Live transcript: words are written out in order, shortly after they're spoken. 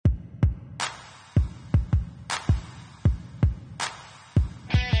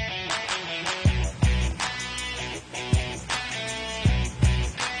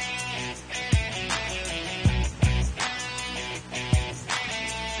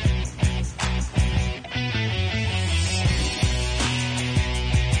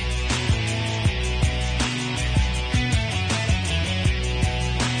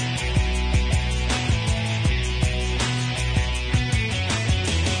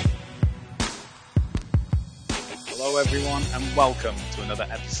everyone, and welcome to another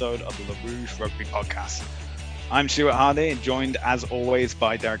episode of the Le Rouge Rugby Podcast. I'm Stuart Hardy, joined as always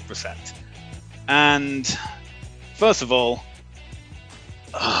by Derek Brissett. And first of all,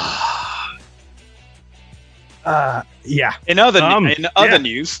 in other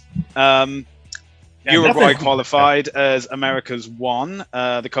news, Uruguay qualified as America's won.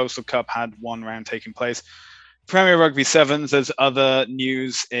 The Coastal Cup had one round taking place. Premier Rugby Sevens, there's other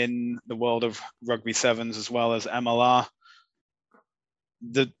news in the world of Rugby Sevens as well as MLR.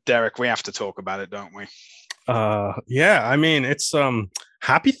 Derek, we have to talk about it, don't we? It's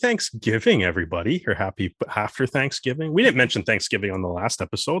happy Thanksgiving, everybody, or happy after Thanksgiving. We didn't mention Thanksgiving on the last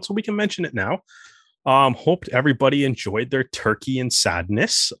episode, so we can mention it now. Hoped everybody enjoyed their turkey and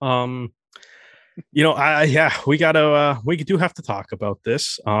sadness. We do have to talk about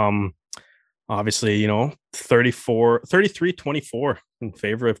this. Obviously, 33-24 in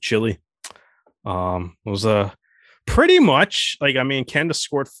favor of Chile. Was a pretty much Canada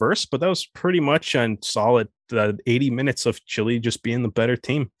scored first, but that was pretty much on solid 80 minutes of Chile just being the better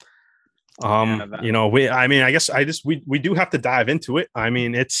team. We do have to dive into it. I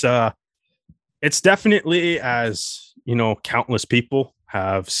mean, it's definitely, as countless people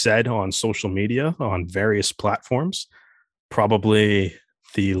have said on social media, on various platforms, probably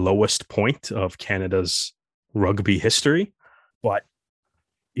the lowest point of Canada's rugby history. But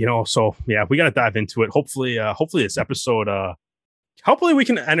we got to dive into it. Hopefully this episode, hopefully we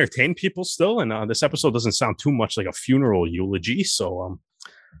can entertain people still. And this episode doesn't sound too much like a funeral eulogy. So,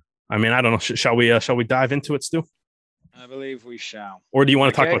 I don't know. Shall we dive into it, Stu? I believe we shall. Or do you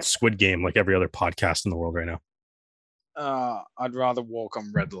want to talk about Squid Game like every other podcast in the world right now? I'd rather walk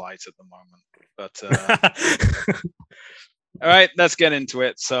on red light at the moment, but all right, let's get into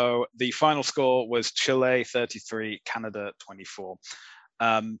it. So the final score was Chile 33, Canada 24.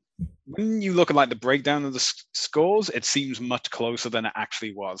 When you look at the breakdown of the scores, it seems much closer than it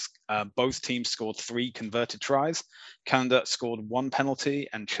actually was. Both teams scored 3 converted tries. Canada scored 1 penalty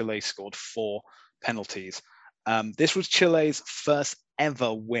and Chile scored 4 penalties. This was Chile's first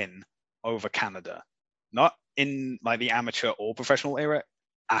ever win over Canada, not in the amateur or professional era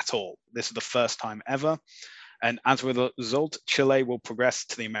at all. This is the first time ever. And as a result, Chile will progress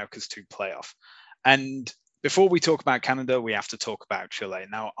to the Americas 2 playoff. And before we talk about Canada, we have to talk about Chile.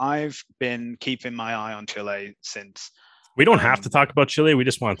 Now, I've been keeping my eye on Chile since... We don't have to talk about Chile. We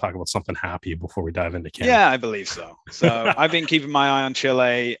just want to talk about something happy before we dive into Canada. Yeah, I believe so. So I've been keeping my eye on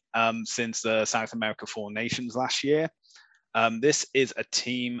Chile since the South America 4 Nations last year. This is a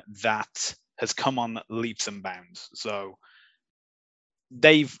team that has come on leaps and bounds. So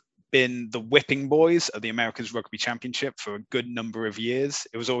they've been the whipping boys of the Americas Rugby Championship for a good number of years.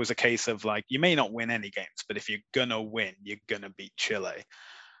 It was always a case of you may not win any games, but if you're gonna win, you're gonna beat Chile,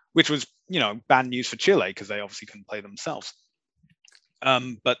 which was bad news for Chile because they obviously couldn't play themselves.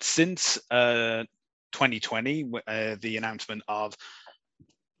 But since 2020, the announcement of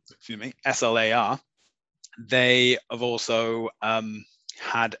SLAR, they have also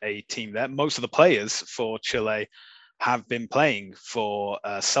had a team there. Most of the players for Chile have been playing for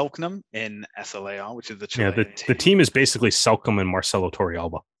Selknam in SLAR, which is the Chilean team. The team is basically Selknam and Marcelo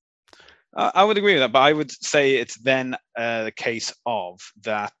Torrealba. I would agree with that, but I would say it's then the case of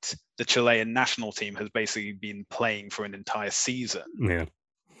that the Chilean national team has basically been playing for an entire season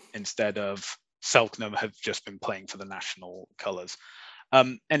instead of Selknam have just been playing for the national colours.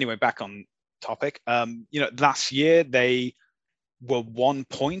 Anyway, back on topic. Last year they were 1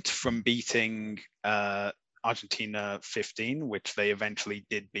 point from beating Argentina 15, which they eventually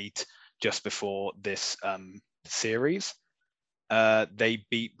did beat just before this series. They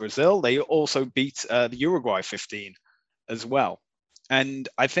beat Brazil. They also beat the Uruguay 15 as well. And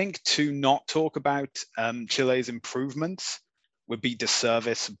I think to not talk about Chile's improvements would be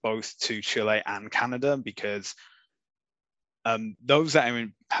disservice both to Chile and Canada, because those that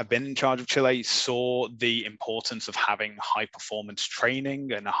have been in charge of Chile saw the importance of having high performance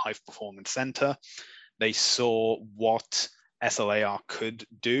training and a high performance center. They saw what SLAR could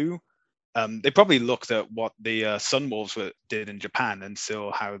do. They probably looked at what the Sunwolves did in Japan and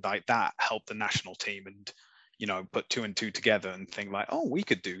saw how that helped the national team, and put 2 and 2 together and think we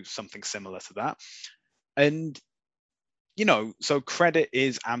could do something similar to that. And so credit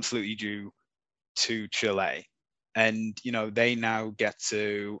is absolutely due to Chile, and they now get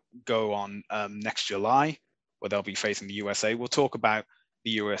to go on next July, where they'll be facing the USA. We'll talk about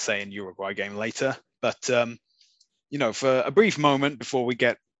the USA and Uruguay game later. But, for a brief moment before we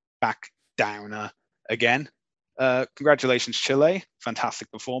get back down again, congratulations, Chile.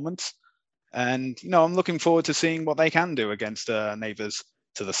 Fantastic performance. And, I'm looking forward to seeing what they can do against neighbours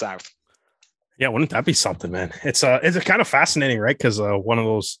to the south. Yeah, wouldn't that be something, man? It's kind of fascinating, right? Because one of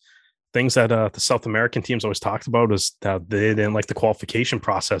those things that the South American teams always talked about was that they didn't like the qualification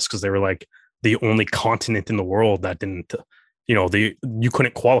process because they were like the only continent in the world that didn't, you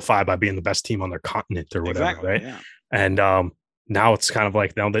couldn't qualify by being the best team on their continent or whatever, Exactly, right? yeah. And now it's kind of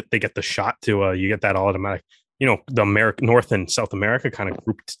like now that they get the shot to you get that automatic, the North and South America kind of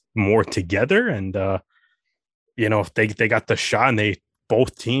grouped more together, and they got the shot, and they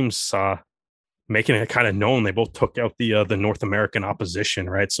both teams making it kind of known they both took out the North American opposition,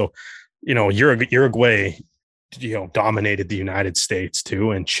 right? So, Uruguay, dominated the United States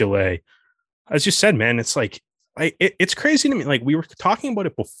too, and Chile, as you said, man, it's like it's crazy to me. Like we were talking about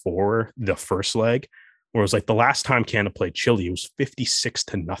it before the first leg, where it was like the last time Canada played Chile, it was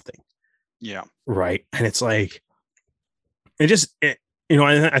 56-0. Yeah. Right. And it's like, I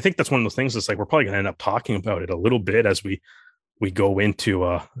think that's one of the things that's like, we're probably going to end up talking about it a little bit as we go into,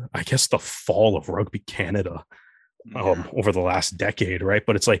 I guess, the fall of Rugby Canada over the last decade. Right.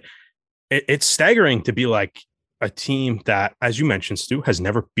 But it's like, it's staggering to be like a team that, as you mentioned, Stu, has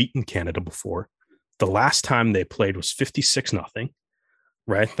never beaten Canada before. The last time they played was 56-0.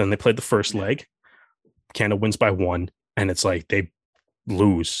 Right. Then they played the first leg. Canada wins by 1. And it's like they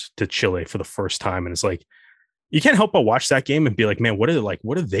lose to Chile for the first time. And it's like, you can't help but watch that game and be like, man, what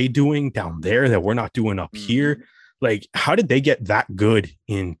are they doing down there that we're not doing up here? Like, how did they get that good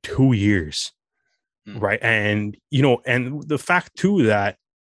in 2 years? Right. And, and the fact too, that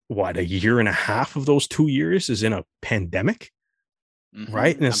a year and a half of those 2 years is in a pandemic.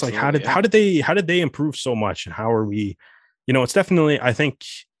 Right. And it's like, how did they improve so much? And how are we, it's definitely, I think,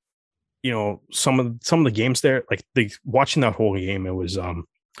 some of the games there, like watching that whole game, it was,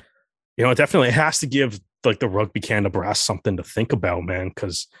 it definitely has to give like the Rugby Canada brass something to think about, man.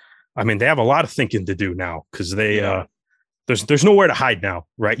 Because I mean, they have a lot of thinking to do now, because there's nowhere to hide now,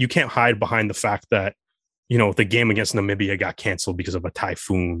 right? You can't hide behind the fact that the game against Namibia got canceled because of a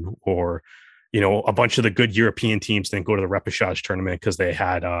typhoon, or a bunch of the good European teams didn't go to the repechage tournament because they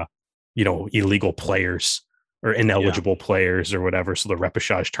had illegal players or ineligible players or whatever. So the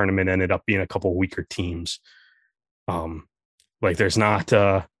repechage tournament ended up being a couple weaker teams. Like there's not,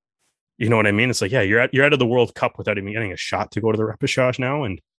 you know what I mean? It's like, yeah, you're out of the World Cup without even getting a shot to go to the repechage now.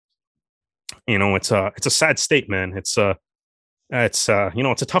 And, it's a sad state, man. It's a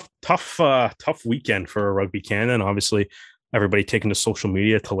tough weekend for Rugby Canada. And obviously everybody taking to social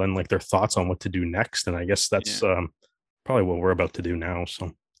media to lend like their thoughts on what to do next. And I guess that's probably what we're about to do now.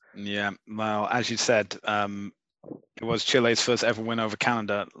 So. Yeah, well, as you said, it was Chile's first ever win over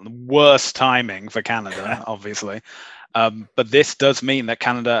Canada. Worst timing for Canada, obviously. But this does mean that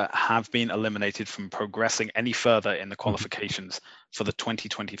Canada have been eliminated from progressing any further in the qualifications for the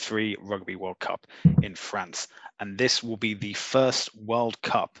 2023 Rugby World Cup in France. And this will be the first World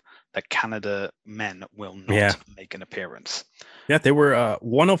Cup that Canada men will not make an appearance. Yeah, they were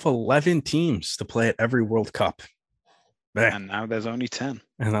one of 11 teams to play at every World Cup. And now there's only 10.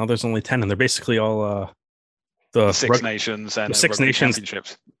 And they're basically all the Six Nations and the Six Nations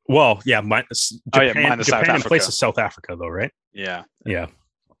championships. Well, yeah, minus Japan in place of South Africa, though, right? Yeah. Yeah.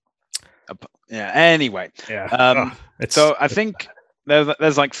 Anyway, so I think bad.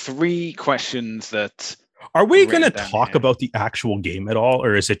 there's like 3 questions that. Are we going to talk about the actual game at all,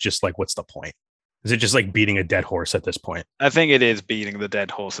 or is it just like, what's the point? Is it just like beating a dead horse at this point? I think it is beating the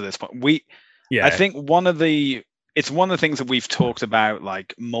dead horse at this point. I think it's one of the things that we've talked about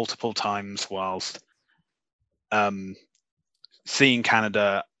like multiple times whilst seeing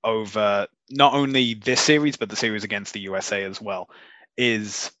Canada over not only this series but the series against the USA as well,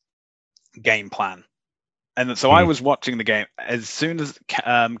 is game plan. And so I was watching the game. As soon as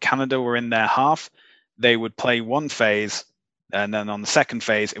Canada were in their half, they would play one phase, and then on the second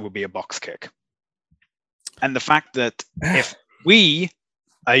phase it would be a box kick. And the fact that if me,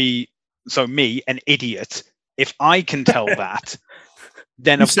 an idiot, if I can tell that,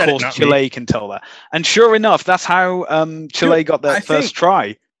 then of course Chile can tell that. And sure enough, that's how Chile got their first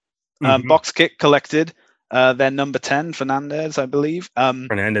try. Box kick collected. Their number 10, Fernandez, I believe.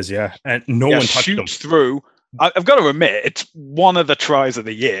 Fernandez, yeah. And no one touched him. Through. I've got to admit, it's one of the tries of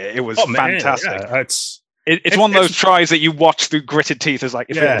the year. It was fantastic. Yeah, it's one of those tries that you watch through gritted teeth. It's like,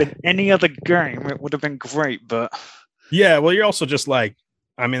 if it had been any other game, it would have been great. But yeah, well, you're also just like,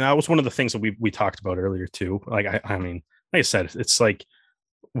 I mean, that was one of the things that we talked about earlier too. Like, I mean, like I said, it's like,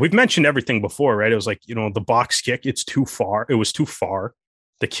 we've mentioned everything before, right? It was like, the box kick, it's too far. It was too far.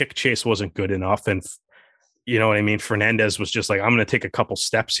 The kick chase wasn't good enough. And you know what I mean? Fernandez was just like, I'm going to take a couple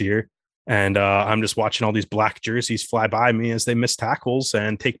steps here. And I'm just watching all these black jerseys fly by me as they miss tackles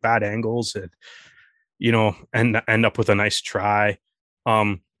and take bad angles and, and end up with a nice try.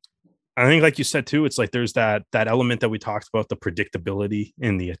 I think, like you said too, it's like there's that element that we talked about, the predictability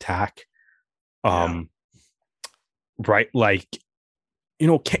in the attack. Right, like, you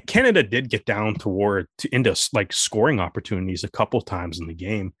know, Canada did get down into like scoring opportunities a couple times in the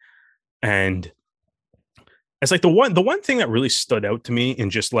game, and it's like the one thing that really stood out to me in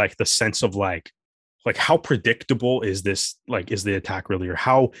just like the sense of like how predictable is this, like, is the attack really, or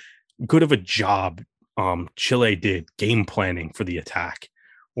how good of a job Chile did game planning for the attack,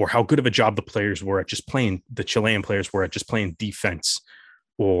 or how good of a job the Chilean players were at just playing defense,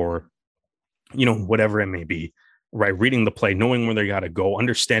 or, you know, whatever it may be, right? Reading the play, knowing where they got to go,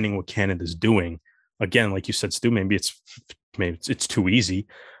 understanding what Canada's doing. Again, like you said, Stu, maybe it's too easy,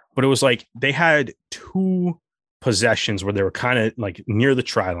 but it was like they had two possessions where they were kind of like near the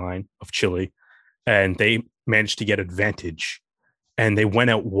try line of Chile, and they managed to get advantage, and they went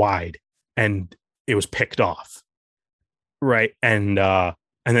out wide, and it was picked off, right? And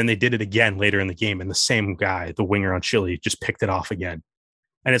then they did it again later in the game, and the same guy, the winger on Chile, just picked it off again.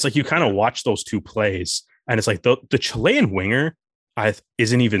 And it's like you kind of watch those two plays, and it's like the Chilean winger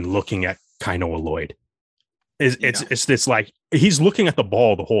isn't even looking at Kainoa Lloyd. It's like he's looking at the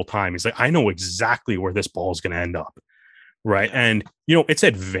ball the whole time. He's like, I know exactly where this ball is going to end up, right? Yeah. And, you know, it's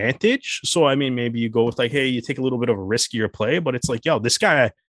advantage. So, I mean, maybe you go with like, hey, you take a little bit of a riskier play, but it's like, yo, this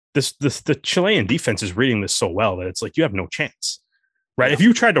guy, the Chilean defense is reading this so well that it's like you have no chance, right? Yeah. If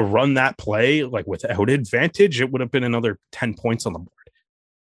you tried to run that play like without advantage, it would have been another 10 points on the board.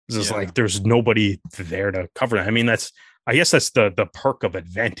 It's just like there's nobody there to cover that. I mean, I guess that's the perk of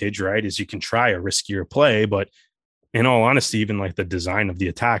advantage, right? Is you can try a riskier play, but in all honesty, even like the design of the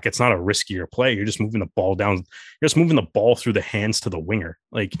attack, it's not a riskier play. You're just moving the ball down. You're just moving the ball through the hands to the winger.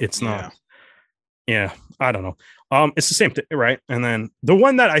 Like it's not. Yeah, I don't know. It's the same thing, right? And then the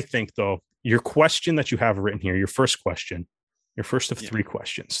one that I think, though, your question that you have written here, your first question, your first of three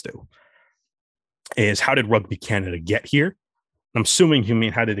questions, Stu, is how did Rugby Canada get here? I'm assuming you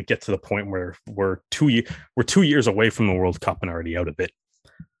mean how did it get to the point where we're 2 years away from the World Cup and already out of it?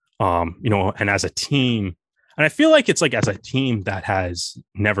 You know, and as a team, and I feel like it's like as a team that has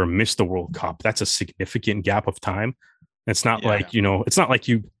never missed the World Cup, that's a significant gap of time. It's not like, you know, it's not like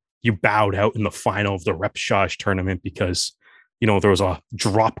you bowed out in the final of the repechage tournament because, you know, there was a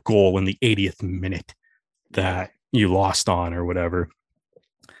drop goal in the 80th minute that you lost on or whatever.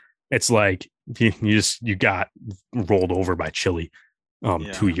 It's like you got rolled over by Chile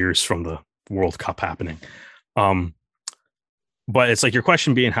 2 years from the World Cup happening. But it's like your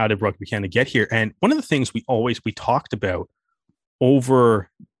question being, how did Rugby Canada get here? And one of the things we talked about over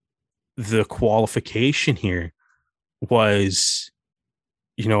the qualification here was,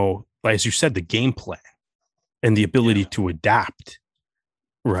 you know, as you said, the game plan and the ability to adapt,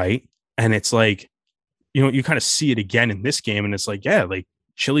 right? And it's like, you know, you kind of see it again in this game, and it's like, like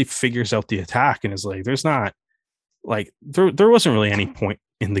Chile figures out the attack, and is like, there's not like there wasn't really any point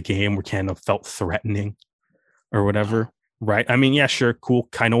in the game where Canada felt threatening or whatever. Right. I mean, yeah, sure. Cool.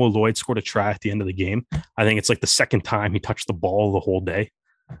 Kainoa Lloyd scored a try at the end of the game. I think it's like the second time he touched the ball the whole day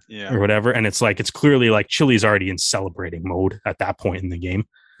or whatever. And it's like, it's clearly like Chile's already in celebrating mode at that point in the game.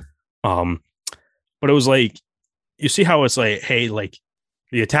 But it was like, you see how it's like, hey, like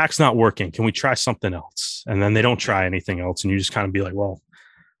the attack's not working. Can we try something else? And then they don't try anything else. And you just kind of be like, well,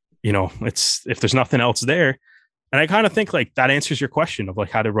 you know, it's, if there's nothing else there. And I kind of think like that answers your question of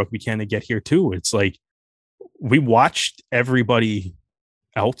like, how did Rugby Canada get here too? It's like, we watched everybody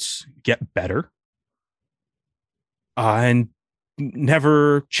else get better and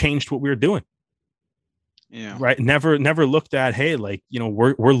never changed what we were doing. Yeah. Right. Never looked at, hey, like, you know,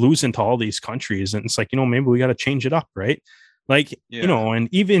 we're losing to all these countries. And it's like, you know, maybe we got to change it up. Right. Like, you know, and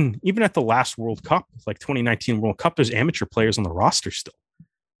even at the last World Cup, like 2019 World Cup, there's amateur players on the roster still.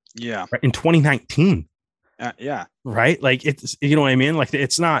 Yeah. Right? In 2019. Right. Like it's, you know what I mean? Like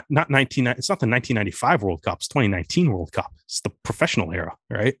it's not the 1995 World Cup. It's 2019 World Cup. It's the professional era.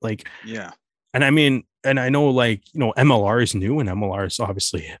 Right. Like, and I mean, and I know like, you know, MLR is new, and MLR is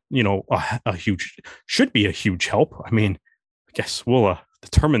obviously, you know, should be a huge help. I mean, I guess we'll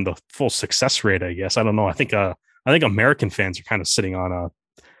determine the full success rate, I guess. I don't know. I think American fans are kind of sitting on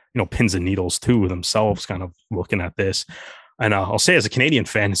you know, pins and needles too themselves, kind of looking at this. And I'll say as a Canadian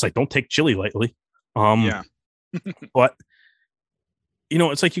fan, it's like, don't take Chile lightly. But you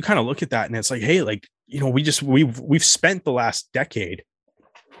know, it's like you kind of look at that and it's like, hey, like, you know, we've spent the last decade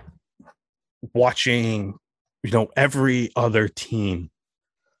watching, you know, every other team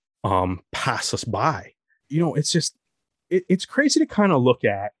pass us by. You know, it's just it's crazy to kind of look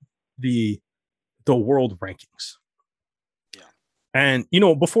at the world rankings. And you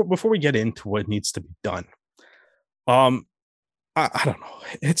know, before we get into what needs to be done, I don't know.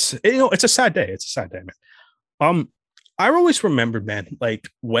 It's a sad day. It's a sad day, man. I always remembered, man, like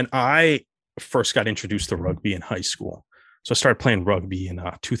when I first got introduced to rugby in high school. So I started playing rugby in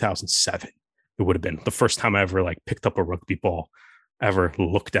 2007. It would have been the first time I ever like picked up a rugby ball, ever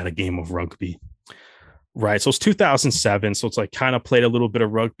looked at a game of rugby. Right. So it's 2007. So it's like kind of played a little bit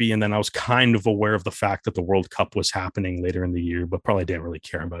of rugby. And then I was kind of aware of the fact that the World Cup was happening later in the year, but probably didn't really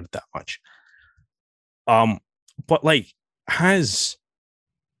care about it that much. But like, has,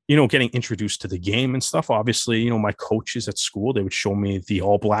 getting introduced to the game and stuff, obviously, my coaches at school, they would show me the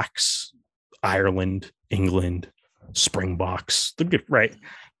All Blacks, Ireland, England, Springboks, right?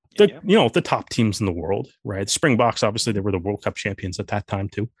 The top teams in the world, right? Springboks, obviously, they were the World Cup champions at that time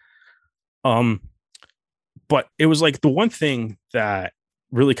too. But it was like the one thing that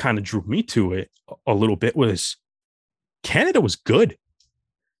really kind of drew me to it a little bit was Canada was good.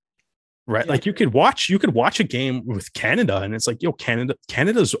 Right. Yeah. Like you could watch a game with Canada and it's like,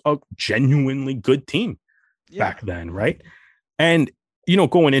 Canada's a genuinely good team back then. Right. And,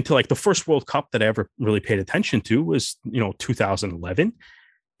 going into like the first World Cup that I ever really paid attention to was, 2011.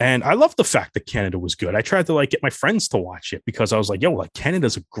 And I love the fact that Canada was good. I tried to like get my friends to watch it because I was like,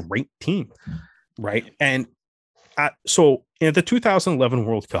 Canada's a great team. Right. And so in the 2011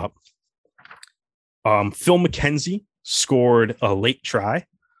 World Cup, Phil McKenzie scored a late try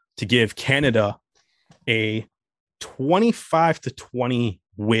to give Canada a 25-20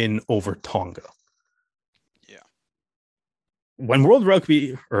 win over Tonga. Yeah. When World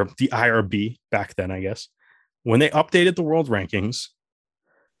Rugby, or the IRB back then, I guess, when they updated the world rankings,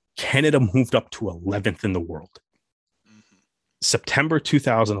 Canada moved up to 11th in the world. Mm-hmm. September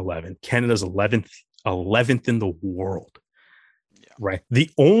 2011, Canada's 11th in the world. Yeah. Right. The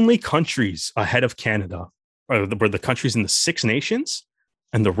only countries ahead of Canada were the countries in the Six Nations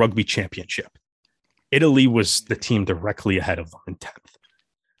and the Rugby Championship. Italy was the team directly ahead of them in 10th.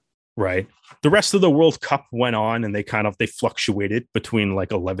 Right. The rest of the World Cup went on and they fluctuated between like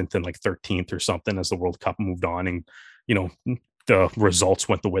 11th and like 13th or something as the World Cup moved on. And, the results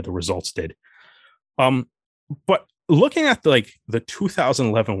went the way the results did. But looking at the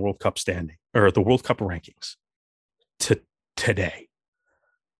 2011 World Cup standing or the World Cup rankings to today,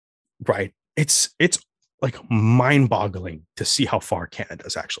 right? It's like mind-boggling to see how far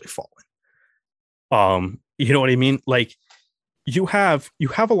Canada's actually fallen. You know what I mean? Like you have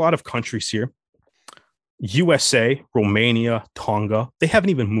a lot of countries here. USA, Romania, Tonga, they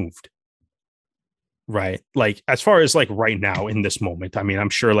haven't even moved. Right. Like as far as like right now in this moment, I mean, I'm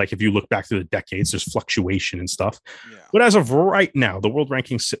sure like if you look back through the decades, there's fluctuation and stuff. Yeah. But as of right now, the world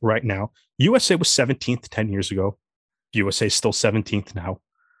rankings right now, USA was 17th 10 years ago. USA is still 17th now.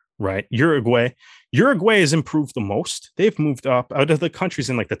 Right. Uruguay has improved the most. They've moved up out of the countries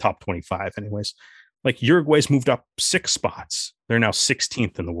in like the top 25 anyways. Like Uruguay's moved up 6 spots. They're now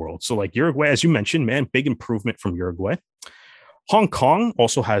 16th in the world. So like Uruguay, as you mentioned, man, big improvement from Uruguay. Hong Kong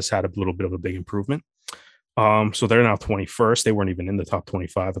also has had a little bit of a big improvement. So they're now 21st. They weren't even in the top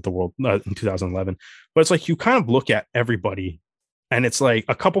 25 at the world in 2011. But it's like you kind of look at everybody and it's like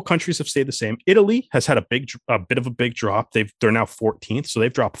a couple countries have stayed the same. Italy has had a bit of a big drop. They're now 14th. So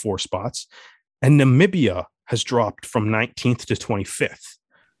they've dropped 4 spots. And Namibia has dropped from 19th to 25th.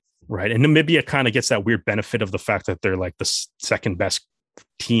 Right. And Namibia kind of gets that weird benefit of the fact that they're like the second best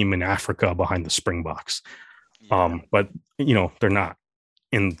team in Africa behind the Springboks. Yeah. But, they're not.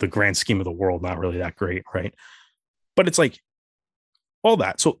 In the grand scheme of the world, not really that great, right? But it's like all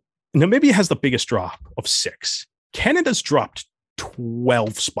that. So Namibia has the biggest drop of 6. Canada's dropped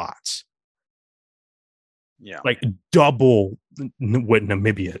 12 spots. Yeah. Like double what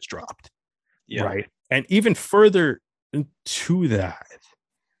Namibia has dropped. Yeah. Right. And even further to that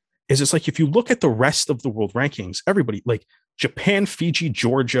is it's like if you look at the rest of the world rankings, everybody like Japan, Fiji,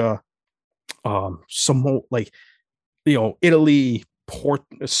 Georgia, Italy,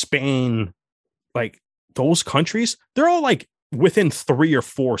 Spain, like those countries, they're all like within 3 or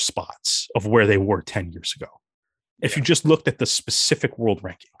 4 spots of where they were 10 years ago. If you just looked at the specific world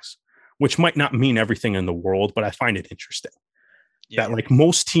rankings, which might not mean everything in the world, but I find it interesting that like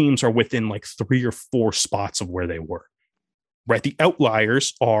most teams are within like 3 or 4 spots of where they were. Right. The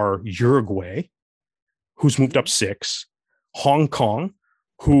outliers are Uruguay, who's moved up 6, Hong Kong,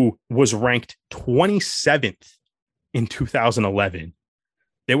 who was ranked 27th in 2011.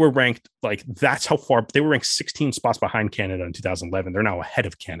 They were ranked like that's how far they were ranked 16 spots behind Canada in 2011. They're now ahead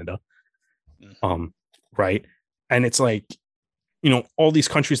of Canada. Right. And it's like, all these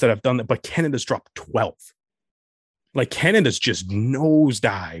countries that have done that, but Canada's dropped 12. Like Canada's just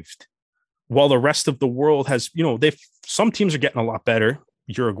nosedived while the rest of the world has, some teams are getting a lot better.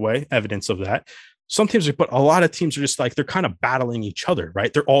 Uruguay, evidence of that. some teams, but a lot of teams are just like, they're kind of battling each other,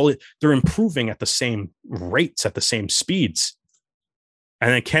 right? They're improving at the same rates, at the same speeds.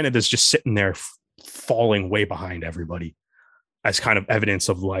 And then Canada's just sitting there falling way behind everybody as kind of evidence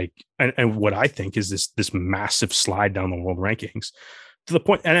of like, and what I think is this massive slide down the world rankings to the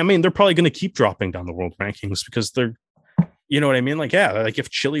point. And I mean, they're probably going to keep dropping down the world rankings because they're, you know what I mean? Like, yeah, like if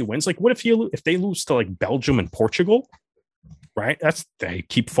Chile wins, like what if they lose to like Belgium and Portugal, right? They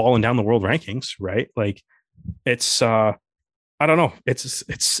keep falling down the world rankings, right? Like it's, I don't know. It's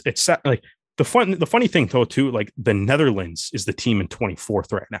like the funny thing though, too, like the Netherlands is the team in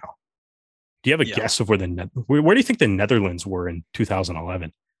 24th right now. Do you have a guess of where where do you think the Netherlands were in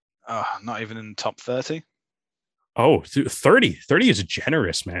 2011? Not even in the top 30. Oh, 30. 30 is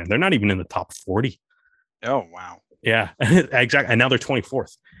generous, man. They're not even in the top 40. Oh, wow. Yeah, exactly. And now they're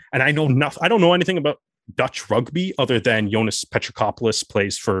 24th. And I know nothing. I don't know anything about Dutch rugby other than Jonas Petrokopoulos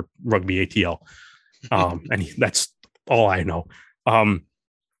plays for Rugby ATL. And that's all I know.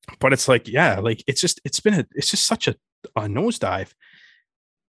 But it's like, yeah, like it's just such a nosedive.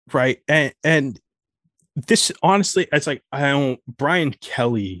 Right. And this honestly, it's like, Brian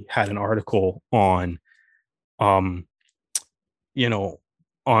Kelly had an article on, on the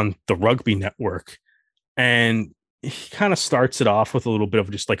Rugby Network, and he kind of starts it off with a little bit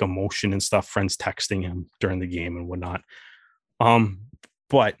of just like emotion and stuff, friends texting him during the game and whatnot.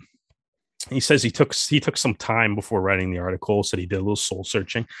 But he says he took some time before writing the article, said he did a little soul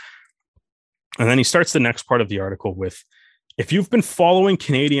searching. And then he starts the next part of the article with, if you've been following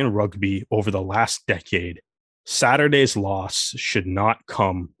Canadian rugby over the last decade, Saturday's loss should not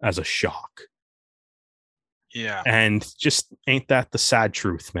come as a shock. Yeah. And just ain't that the sad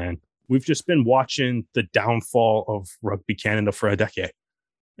truth, man? We've just been watching the downfall of Rugby Canada for a decade.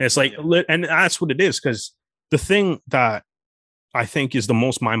 And it's like, and that's what it is, because the thing that I think is the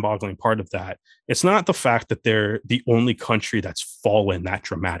most mind-boggling part of that, it's not the fact that they're the only country that's fallen that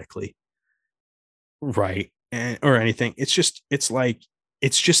dramatically, right? Or anything. It's just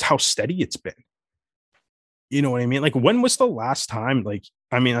how steady it's been. You know what I mean? Like, when was the last time, like,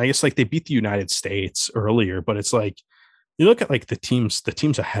 I mean, I guess like they beat the United States earlier, but it's like, you look at like the teams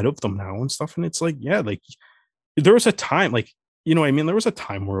ahead of them now and stuff. And it's like, yeah, like there was a time, like, you know what I mean? There was a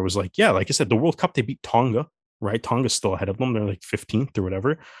time where it was like, yeah, like I said, the World Cup, they beat Tonga, right? Tonga's still ahead of them. They're like 15th or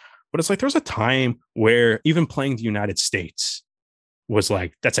whatever. But it's like, there was a time where even playing the United States was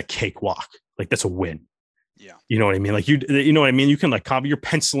like, that's a cakewalk. Like that's a win. Yeah. You know what I mean? Like you know what I mean? You can like copy, you're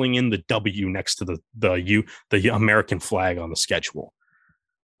penciling in the W next to the American flag on the schedule.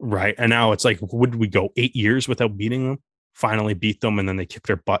 Right. And now it's like, would we go 8 years without beating them? Finally beat them. And then they kick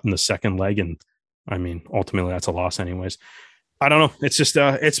their butt in the second leg. And I mean, ultimately that's a loss anyways. I don't know. It's just,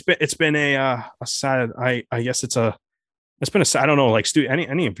 it's been a sad, I guess it's been a sad, I don't know, like Stu,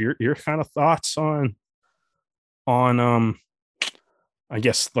 any of your kind of thoughts on I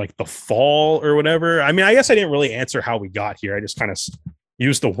guess like the fall or whatever. I mean, I guess I didn't really answer how we got here. I just kind of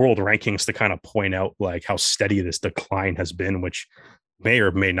used the world rankings to kind of point out like how steady this decline has been, which may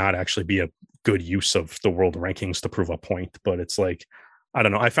or may not actually be a good use of the world rankings to prove a point. But it's like, I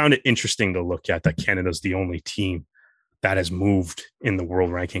don't know. I found it interesting to look at that Canada's the only team that has moved in the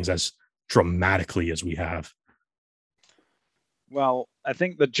world rankings as dramatically as we have. Well, I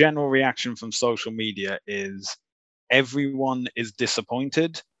think the general reaction from social media is everyone is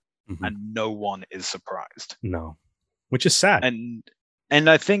disappointed and no one is surprised. No, which is sad. And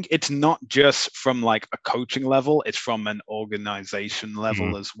I think it's not just from like a coaching level, it's from an organization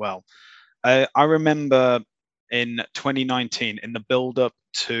level as well. I remember in 2019, in the build up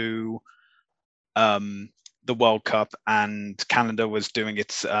to the World Cup, and Canada was doing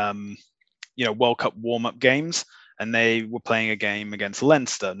its World Cup warm-up games, and they were playing a game against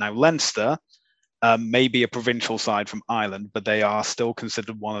Leinster. Now Leinster may be a provincial side from Ireland, but they are still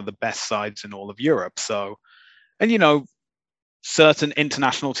considered one of the best sides in all of Europe. So, and certain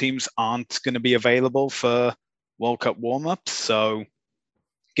international teams aren't going to be available for World Cup warm-ups, so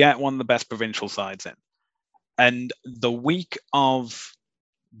get one of the best provincial sides in. And the week of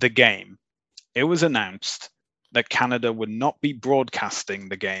the game, it was announced that Canada would not be broadcasting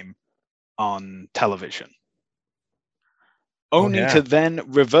the game on television. Only to then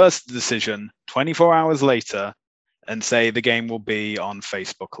reverse the decision 24 hours later and say the game will be on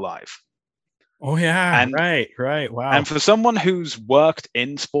Facebook Live. Oh, yeah. Right. Wow. And for someone who's worked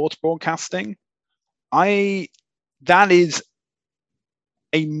in sports broadcasting, that is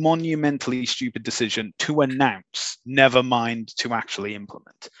a monumentally stupid decision to announce, never mind to actually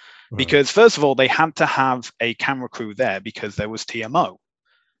implement. Because first of all, they had to have a camera crew there because there was TMO.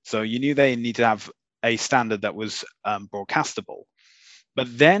 So you knew they needed to have a standard that was broadcastable. But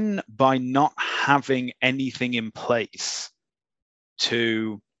then by not having anything in place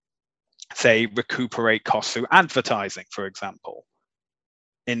to, say, recuperate costs through advertising, for example,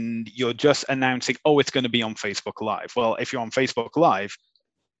 and you're just announcing, oh, it's going to be on Facebook Live. Well, if you're on Facebook Live,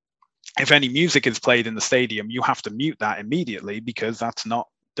 if any music is played in the stadium, you have to mute that immediately because that's not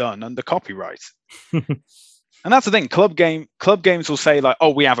done under copyright. And that's the thing. Club games will say like, oh,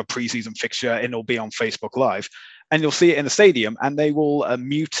 we have a preseason fixture and it'll be on Facebook Live. And you'll see it in the stadium and they will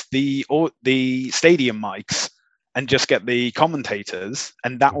mute the stadium mics and just get the commentators,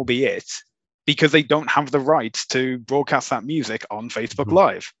 and that will be it, because they don't have the rights to broadcast that music on Facebook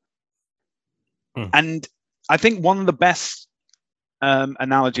Live. And I think one of the best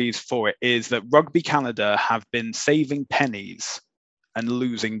analogies for it is that Rugby Canada have been saving pennies and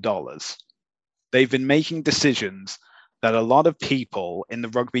losing dollars. They've been making decisions that a lot of people in the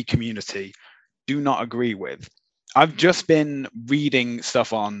rugby community do not agree with. I've just been reading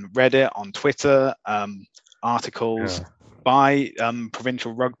stuff on Reddit, on Twitter, articles by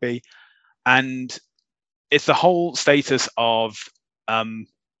Provincial Rugby, and it's the whole status of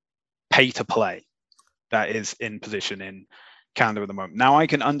pay to play that is in position in Canada at the moment. Now, I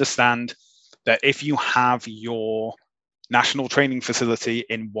can understand that if you have your national training facility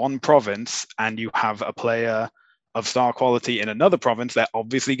in one province and you have a player of star quality in another province, they're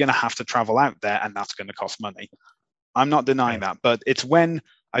obviously going to have to travel out there, and that's going to cost money. I'm not denying that, but it's when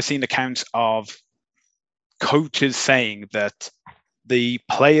I've seen accounts of coaches saying that the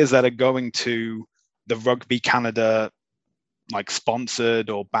players that are going to the Rugby Canada like sponsored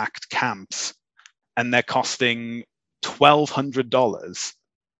or backed camps, and they're costing $1,200,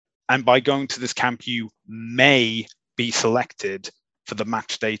 and by going to this camp you may be selected for the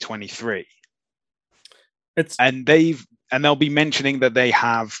match day 23. And they'll be mentioning that they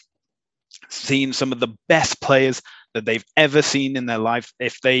have seen some of the best players that they've ever seen in their life.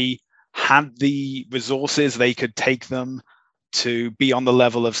 If they had the resources, they could take them to be on the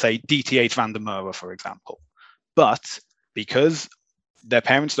level of, say, DTH Van der Merwe, for example. But because their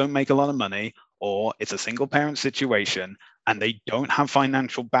parents don't make a lot of money, or it's a single parent situation and they don't have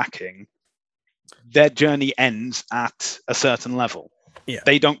financial backing, their journey ends at a certain level.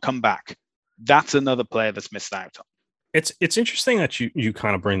 They don't come back. That's another player that's missed out on. It's interesting that you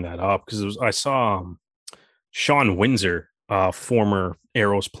kind of bring that up, because I saw Sean Windsor, former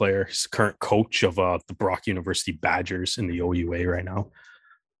Arrows player, he's the current coach of the Brock University Badgers in the OUA right now.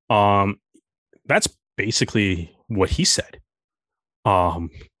 That's basically what he said on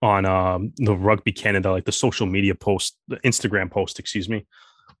the Rugby Canada, like the social media post, the Instagram post, excuse me,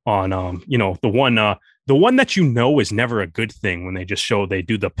 on the one that is never a good thing when they just they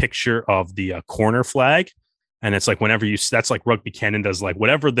do the picture of the corner flag, and it's like whenever that's like Rugby Canada's like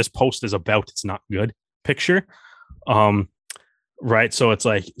whatever this post is about, it's not good picture. Right. So it's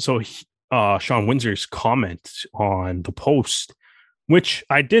like, Sean Windsor's comment on the post, which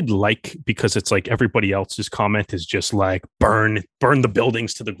I did like, because it's like everybody else's comment is just like burn the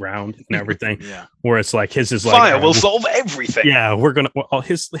buildings to the ground and everything. Where it's like his is like fire will solve everything. Yeah, we're gonna. Well,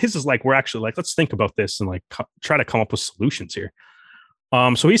 his is like, we're actually like, let's think about this and like try to come up with solutions here.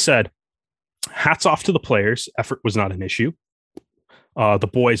 So he said, hats off to the players. Effort was not an issue. The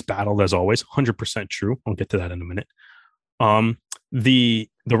boys battled as always. 100% true. I'll get to that in a minute. The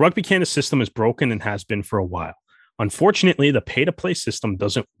Rugby Canada system is broken and has been for a while. Unfortunately, the pay-to-play system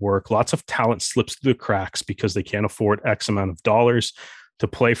doesn't work. Lots of talent slips through the cracks because they can't afford X amount of dollars to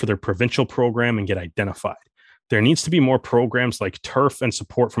play for their provincial program and get identified. There needs to be more programs like turf and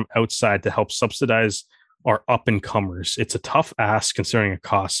support from outside to help subsidize our up-and-comers. It's a tough ask considering it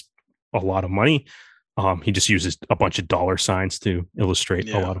costs a lot of money. He just uses a bunch of dollar signs to illustrate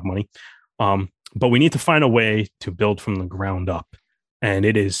a lot of money. But we need to find a way to build from the ground up. And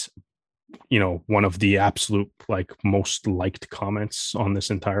it is, one of the absolute like most liked comments on this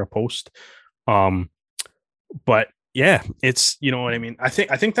entire post. But yeah, it's, you know what I mean? I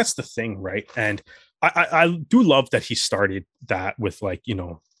think that's the thing, right? And I do love that he started that with like,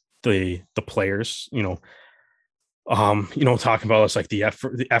 the players, talking about us, like the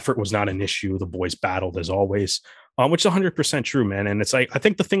effort was not an issue. The boys battled as always, which is 100% true, man. And it's like, I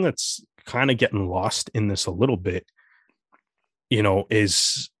think the thing that's kind of getting lost in this a little bit,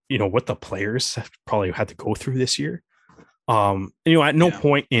 is, what the players have probably had to go through this year. At no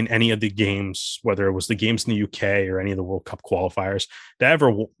point in any of the games, whether it was the games in the UK or any of the World Cup qualifiers, to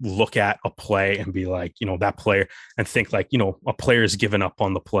ever look at a play and be like, that player, and think like, a player is given up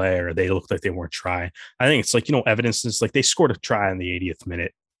on the play or they look like they weren't trying. I think it's like, evidence is like they scored a try in the 80th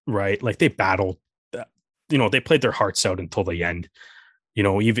minute, right? Like they battled, they played their hearts out until the end,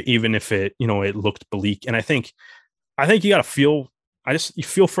 even if it, it looked bleak. And I think you got to feel you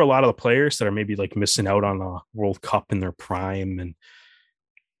feel for a lot of the players that are maybe like missing out on a World Cup in their prime, and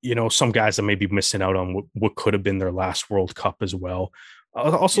some guys that may be missing out on what could have been their last World Cup as well.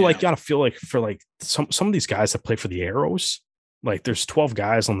 Also, like, gotta feel like for like some of these guys that play for the Arrows, like there's 12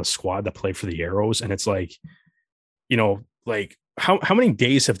 guys on the squad that play for the Arrows, and it's like, like how many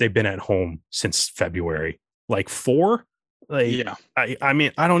days have they been at home since February? Like 4? Like, I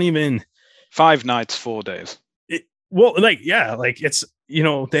mean, I don't even 5 nights, 4 days. It's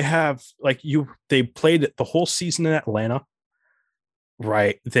they have they played the whole season in Atlanta,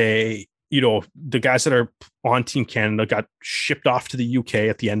 right? They the guys that are on Team Canada got shipped off to the UK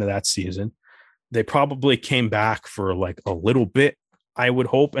at the end of that season. They probably came back for like a little bit, I would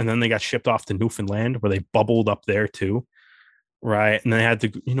hope, and then they got shipped off to Newfoundland, where they bubbled up there too, right? And they had to,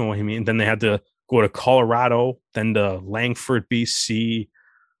 what I mean? Then they had to go to Colorado, then to Langford, BC,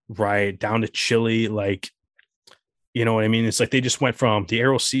 right, down to Chile, like, you know what I mean? It's like they just went from the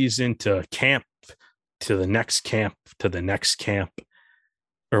Arrow season to camp to the next camp to the next camp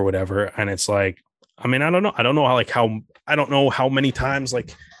or whatever. And it's like, I mean, I don't know how many times,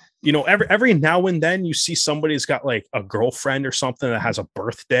 like, every now and then you see somebody's got like a girlfriend or something that has a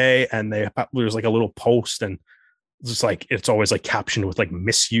birthday, and there's like a little post, and it's like, it's always like captioned with like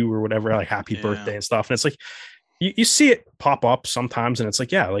 "miss you" or whatever, like "happy birthday" and stuff. And it's like, you see it pop up sometimes, and it's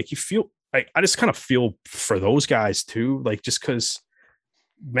like, like you feel like, I just kind of feel for those guys too, like, just because,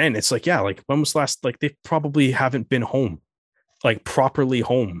 man, it's like, like when was last, like they probably haven't been home, like properly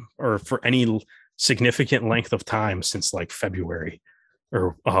home, or for any significant length of time since like February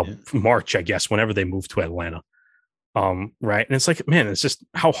or March, I guess, whenever they moved to Atlanta. Right. And it's like, man, it's just,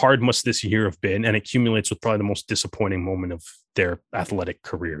 how hard must this year have been? And it accumulates with probably the most disappointing moment of their athletic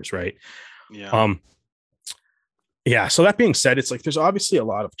careers. Right. So that being said, it's like, there's obviously a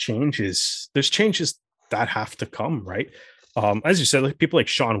lot of changes. There's changes that have to come. Right. As you said, like people like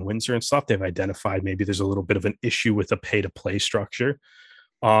Sean Windsor and stuff, they've identified maybe there's a little bit of an issue with the pay to play structure.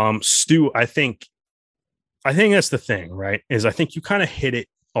 Stu, I think that's the thing, right? Is I think you kind of hit it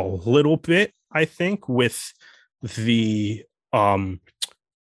a little bit, I think, with the talking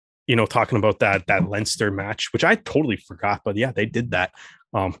about that Leinster match, which I totally forgot, but yeah, they did that.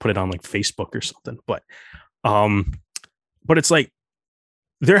 Put it on like Facebook or something. But it's like,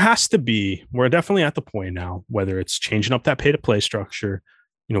 there has to be, we're definitely at the point now, whether it's changing up that pay to play structure,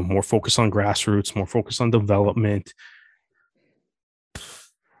 more focus on grassroots, more focus on development,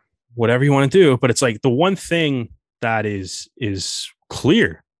 whatever you want to do. But it's like, the one thing that is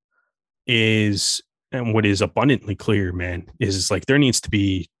clear is, and what is abundantly clear, man, is like, there needs to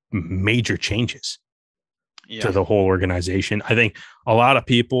be major changes to the whole organization. I think a lot of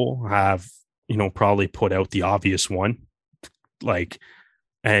people have, probably put out the obvious one, like,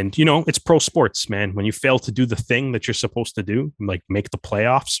 and it's pro sports, man. When you fail to do the thing that you're supposed to do, like make the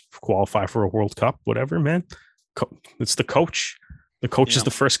playoffs, qualify for a World Cup, whatever, man, it's the coach. The coach is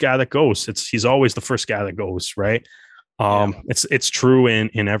the first guy that goes. He's always the first guy that goes, right? It's true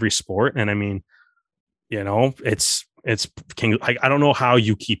in every sport. And I mean, it's King. I don't know how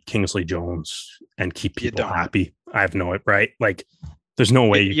you keep Kingsley Jones and keep people happy. I have no, right? Like, there's no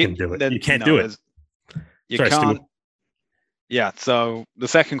way you can do it. You can't do it. You can't. Stu. Yeah. So the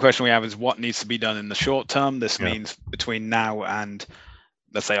second question we have is, what needs to be done in the short term? This means between now and,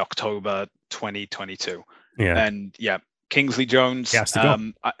 let's say, October 2022. And Kingsley Jones, he has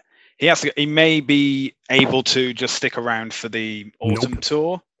to go. He may be able to just stick around for the autumn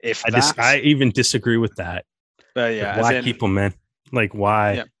tour. If I even disagree with that. But why keep him, man? Like,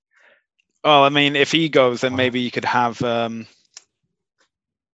 why? Yeah. Well, I mean, if he goes, then maybe you could have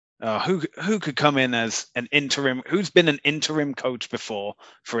who could come in as an interim? Who's been an interim coach before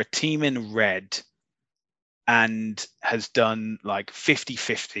for a team in red and has done like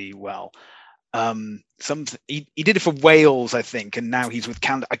 50-50 well? He did it for Wales, I think, and now he's with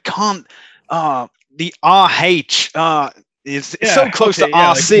Canada. I can't. The RH is so close to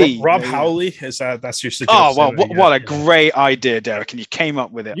RC. Like Rob Howley is that's your suggestion. Oh well, what a great idea, Derek! And you came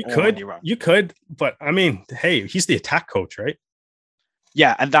up with it. You could, but I mean, hey, he's the attack coach, right?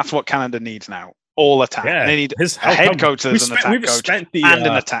 Yeah, and that's what Canada needs now. All attack. Yeah, they need a head coach as an attack coach and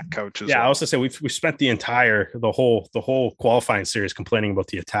an attack coach as well. I was gonna say we've spent the whole qualifying series complaining about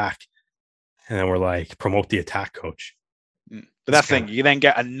the attack. And then we're like, promote the attack coach. But that's the thing. You then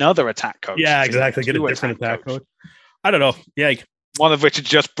get another attack coach. Yeah, exactly. Get a different attack coach. I don't know. Yeah. One of which is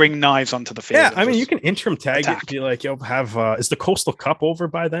just bring knives onto the field. Yeah, I mean, you can interim tag it. Be like, have is the Coastal Cup over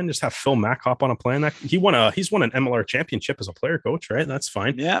by then? Just have Phil Mack hop on a plan. He's won an MLR championship as a player coach, right? That's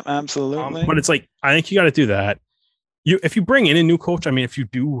fine. Yeah, absolutely. But it's like, I think you got to do that. If you bring in a new coach, I mean, if you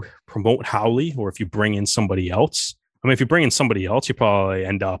do promote Howley or if you bring in somebody else, I mean, if you bring in somebody else, you probably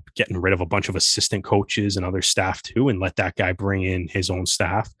end up getting rid of a bunch of assistant coaches and other staff too, and let that guy bring in his own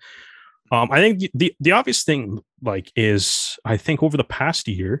staff. I think the obvious thing, like, is I think over the past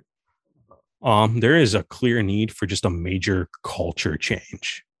year, there is a clear need for just a major culture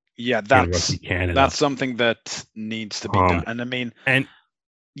change. Yeah, that's something that needs to be done. And I mean,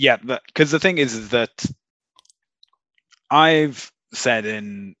 yeah, because the thing is that I've said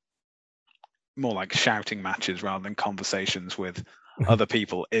in more like shouting matches rather than conversations with other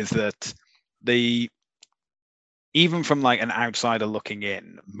people, is that even from like an outsider looking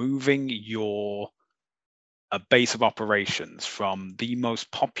in, moving your base of operations from the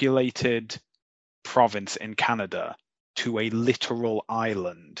most populated province in Canada to a literal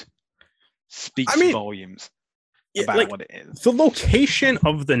island speaks volumes about what it is. The location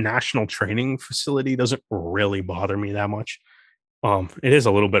of the national training facility doesn't really bother me that much. It is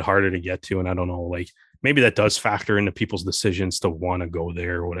a little bit harder to get to, and I don't know, like, maybe that does factor into people's decisions to want to go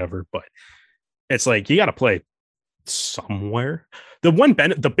there or whatever, but it's like you got to play somewhere.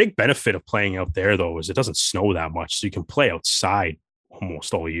 The big benefit of playing out there, though, is it doesn't snow that much, so you can play outside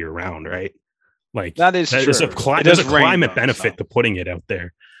almost all year round, right? Like, there's a climate benefit to putting it out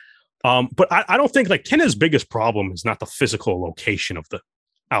there. But I don't think, like, Canada's biggest problem is not the physical location of the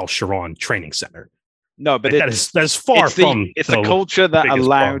Al Sharon training center. No, but like, that's far from it's the culture that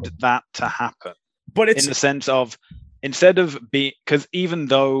allowed that to happen. But it's in the sense of, instead of being, because even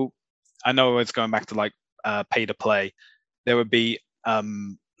though I know it's going back to like pay to play, there would be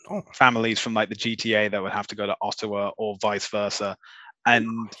families from like the GTA that would have to go to Ottawa or vice versa,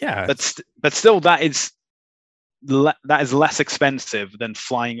 and but still that is less expensive than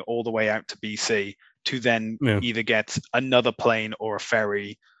flying all the way out to BC to then either get another plane or a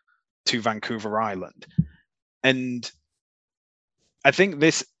ferry to Vancouver Island. And I think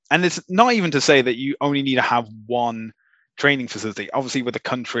this, and it's not even to say that you only need to have one training facility. Obviously, with a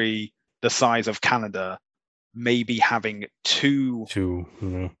country the size of Canada, maybe having two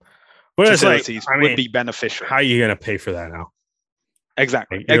facilities would be beneficial. How are you going to pay for that now?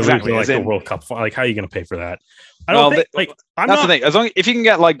 Exactly. Like the World Cup, like, how are you going to pay for that? The thing. As long if you can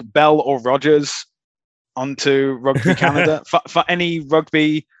get like Bell or Rogers onto Rugby Canada for any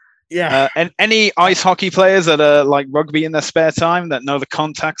rugby, and any ice hockey players that are like rugby in their spare time that know the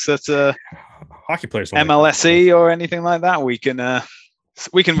contacts at hockey players, MLSE or anything like that, we can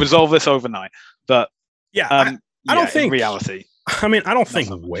resolve this overnight. But I don't think in reality. I mean, I don't think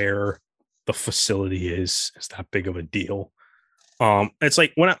where the facility is that big of a deal. It's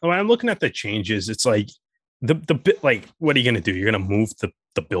like when I'm looking at the changes, it's like the bit, like, what are you going to do? You're going to move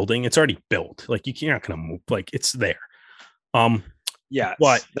the building. It's already built. Like, you're not going to move. Like, it's there. But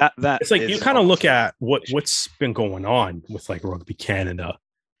that it's like you kind of look at what's been going on with like Rugby Canada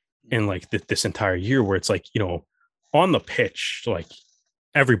in like this entire year, where it's like, you know, on the pitch, like,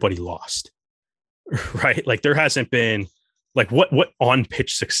 everybody lost, right? Like, there hasn't been like what on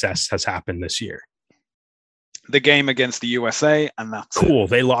pitch success has happened this year. The game against the USA, and that's cool.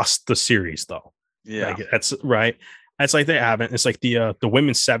 They lost the series though. Yeah, like, that's right. It's like they haven't. It's like the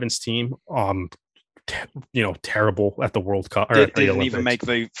women's sevens team, terrible at the World Cup. Didn't even make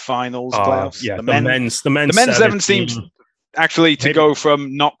the finals playoffs. Yeah, the men's sevens team actually to go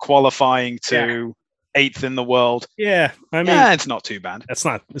from not qualifying to 8th in the world. Yeah, I mean, it's not too bad. It's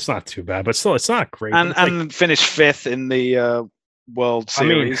not too bad, but still, it's not great. And finished 5th in the World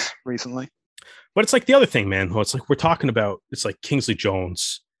Series recently. But it's like the other thing, man. It's like we're talking about. It's like Kingsley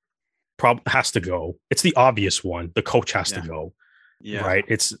Jones has to go. It's the obvious one. The coach has to go. Yeah. Right.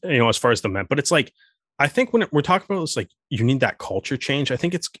 It's, as far as the men, but it's like, I think when we're talking about this, like, you need that culture change. I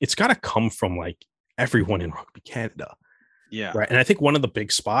think it's got to come from like everyone in Rugby Canada. Yeah. Right. And I think one of the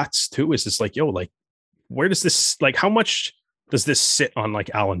big spots too is this, like, like, where does this, like, how much does this sit on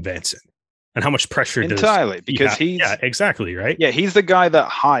like Alan Vanson, and how much pressure entirely because he's exactly right. Yeah. He's the guy that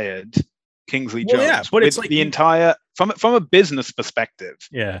hired Kingsley Jones. Yeah, but it's like the entire from a business perspective.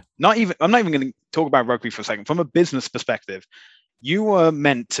 Yeah. I'm not even going to talk about rugby for a second. From a business perspective, you were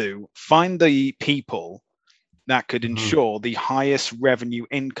meant to find the people that could ensure the highest revenue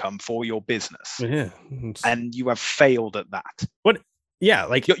income for your business. Yeah. And you have failed at that. But yeah,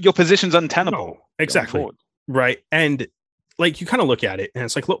 like your position's untenable. No, exactly. Right. And like, you kind of look at it and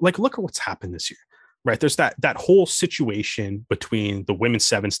it's like, look at what's happened this year. Right. There's that whole situation between the women's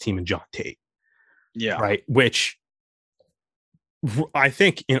sevens team and John Tate. Yeah. Right. Which I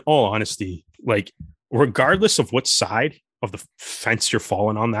think, in all honesty, like, regardless of what side of the fence you're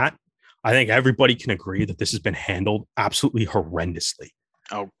falling on, that I think everybody can agree that this has been handled absolutely horrendously.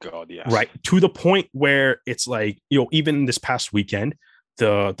 Oh God. Yes. Right. To the point where it's like, even this past weekend,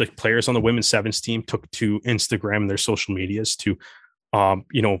 the players on the women's sevens team took to Instagram and their social medias to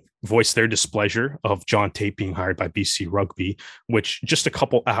voice their displeasure of John Tate being hired by BC Rugby, which just a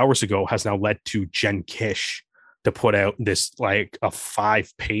couple hours ago has now led to Jen Kish to put out this like a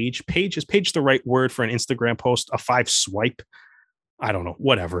 5-page is page the right word for an Instagram post, a 5-swipe, I don't know,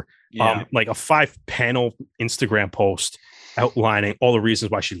 whatever. Yeah. Like a 5-panel Instagram post outlining all the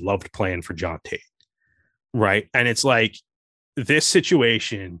reasons why she loved playing for John Tate. Right. And it's like, this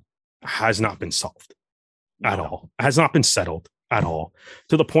situation has not been solved at all, has not been settled at all,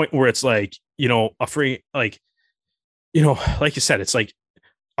 to the point where it's like, like you said, it's like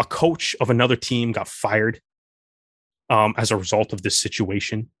a coach of another team got fired as a result of this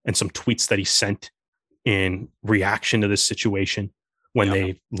situation and some tweets that he sent in reaction to this situation when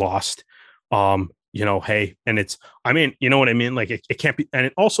they lost. Hey, and it's, I mean, you know what I mean? Like it can't be. And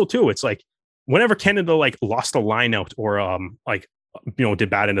it also too, it's like whenever Canada like lost a line out or did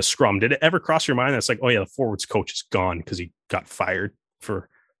bad in a scrum, did it ever cross your mind that's like, oh yeah, the forwards coach is gone because he got fired for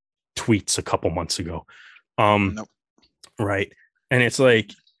tweets a couple months ago? Nope. Right. And it's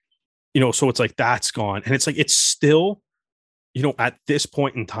like, so it's like that's gone. And it's like, it's still, at this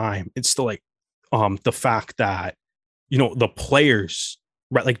point in time, it's still like the fact that, the players,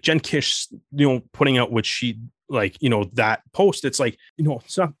 right, like Jen Kish, putting out what she like, that post, it's like,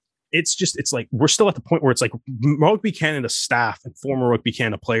 it's like we're still at the point where it's like Rugby Canada staff and former Rugby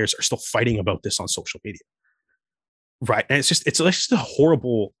Canada players are still fighting about this on social media. Right. And it's just a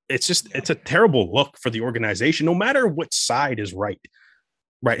horrible, it's a terrible look for the organization, no matter what side is right.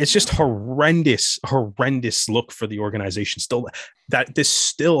 Right. It's just horrendous look for the organization still, that this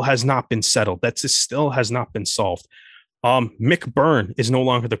still has not been settled. That this still has not been solved. Mick Byrne is no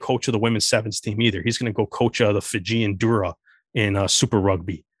longer the coach of the women's sevens team either. He's going to go coach the Fijian Dura in Super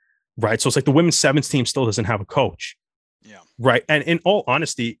Rugby. Right. So it's like the women's sevens team still doesn't have a coach. Yeah. Right. And in all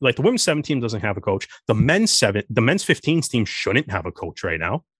honesty, like the women's 7 team doesn't have a coach. The men's 15s team shouldn't have a coach right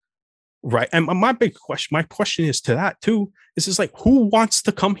now. Right. And my question is to that too, is like, who wants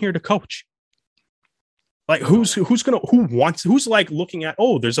to come here to coach? Like who's like looking at,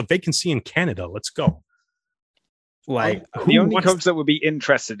 oh, there's a vacancy in Canada, let's go. Like the only coach that would be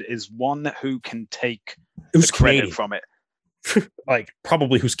interested is one who can take the credit from it. Like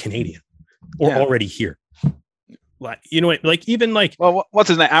probably who's Canadian or already here. Like, like even like, well, what's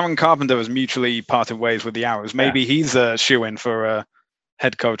his name? Aaron Carpenter was mutually parted ways with the Arrows. Maybe he's a shoe-in for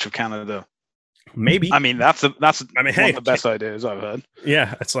head coach of Canada. Maybe. I mean, that's one of the best ideas I've heard.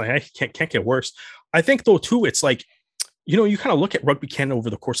 Yeah, it's like, hey, can't get worse. I think though too, it's like, you kind of look at Rugby Canada over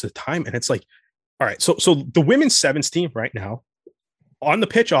the course of the time, and it's like, all right, so the women's sevens team right now, on the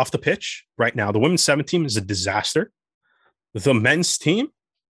pitch, off the pitch, right now, the women's 7 team is a disaster. The men's team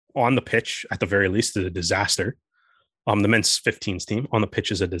on the pitch, at the very least, is a disaster. The men's 15s team on the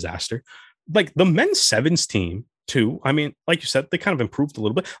pitch is a disaster. Like the men's 7s team too. I mean, like you said, they kind of improved a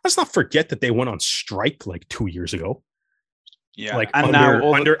little bit. Let's not forget that they went on strike like 2 years ago. Yeah, like and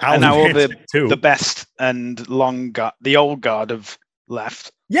under all the best and the old guard have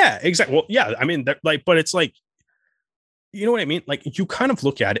left. Yeah, exactly. Well, yeah, I mean, like, but it's like, you know what I mean? Like you kind of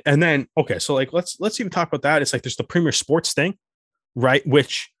look at it, and then okay, so like let's even talk about that. It's like there's the Premier Sports thing, right?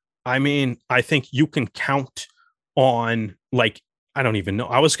 Which I mean, I think you can count on, like, I don't even know.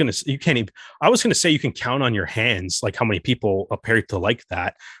 I was gonna say you can count on your hands like how many people appear to like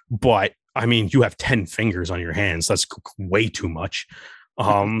that, but I mean, you have 10 fingers on your hands. That's way too much.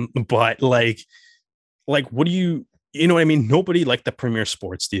 But like what do you know what I mean? Nobody liked the Premier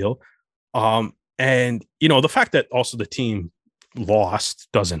Sports deal. And the fact that also the team lost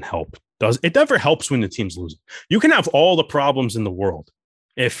doesn't help. It never helps when the team's losing. You can have all the problems in the world.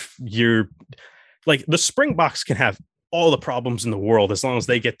 If you're like, the Springboks can have all the problems in the world as long as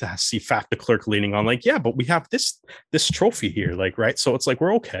they get to see Fat the Clerk leaning on, like, yeah, but we have this trophy here, like, right? So it's like,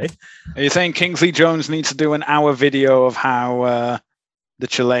 we're okay. Are you saying Kingsley Jones needs to do an hour video of how the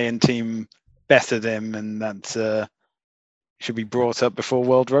Chilean team bettered him and that should be brought up before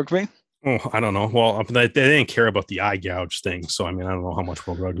World Rugby? Oh, I don't know. Well, they didn't care about the eye gouge thing, so I mean, I don't know how much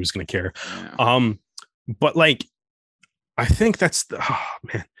World Rugby is going to care. Yeah. But like, I think that's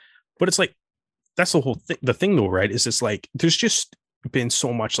man. But it's like, that's the whole thing. The thing though, right, is it's like there's just been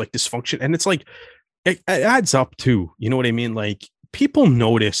so much like dysfunction, and it's like it adds up too. You know what I mean? Like, people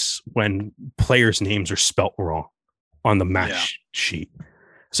notice when players' names are spelt wrong on the match sheet.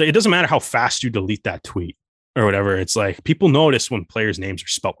 So it doesn't matter how fast you delete that tweet or whatever. It's like people notice when players' names are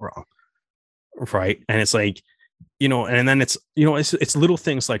spelt wrong, right? And it's like, and then it's it's little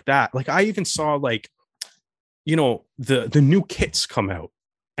things like that. Like I even saw like, the new kits come out,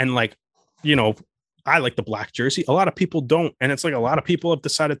 and like, I like the black jersey. A lot of people don't. And it's like a lot of people have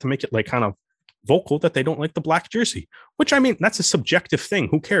decided to make it like kind of vocal that they don't like the black jersey, which I mean, that's a subjective thing.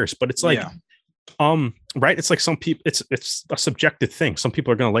 Who cares? But it's like, right. It's like some people, it's a subjective thing. Some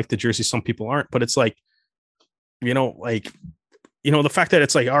people are going to like the jersey. Some people aren't, but it's like, the fact that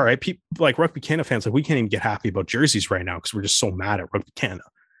it's like, all right, people like Rugby Canada fans, like we can't even get happy about jerseys right now because we're just so mad at Rugby Canada.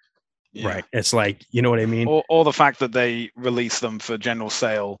 Yeah. Right. It's like, you know what I mean? Or the fact that they release them for general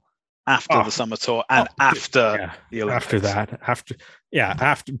sale after the summer tour and after the Olympics.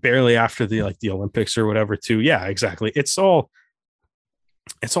 Barely after the the Olympics or whatever too. Yeah, exactly. It's all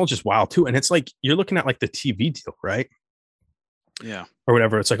just wild too. And it's like, you're looking at like the TV deal, right? Yeah. Or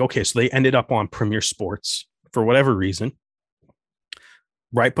whatever. It's like, okay, so they ended up on Premier Sports for whatever reason.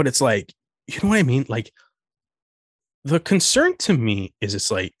 Right. But it's like, you know what I mean? Like the concern to me is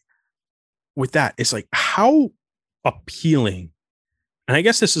it's like with that, it's like how appealing. And I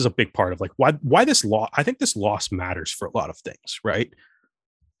guess this is a big part of like why this law. I think this loss matters for a lot of things, right?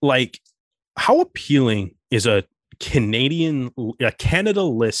 Like how appealing is a Canada-less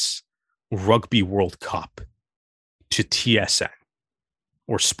Rugby World Cup to TSN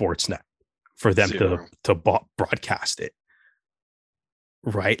or Sportsnet for them to broadcast it,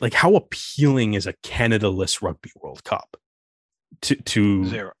 right? Like how appealing is a Canada-less Rugby World Cup to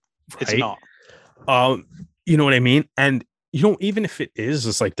zero? Right? It's not. You know what I mean? And even if it is,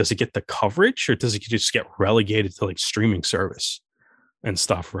 it's like, does it get the coverage or does it just get relegated to like streaming service and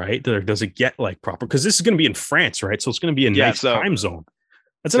stuff, right? Or does it get like proper? Because this is going to be in France, right? So it's going to be a nice time zone.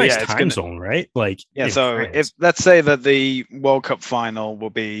 That's a nice time zone, right? Like, so France. If let's say that the World Cup final will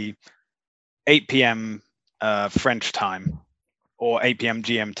be 8 p.m. French time or 8 p.m.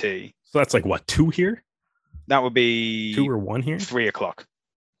 GMT. So that's like what, 2 here? That would be 2 or 1 here? 3 o'clock.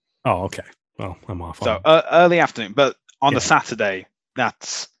 Oh, okay. Well, I'm off. So early afternoon, but on the Saturday,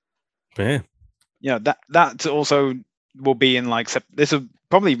 that's that also will be in like this will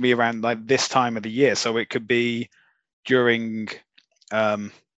probably be around like this time of the year, so it could be during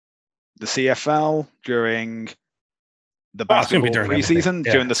the CFL, during the basketball preseason,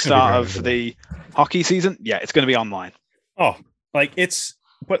 during the start of the hockey season. Yeah, it's going to be online. Oh, like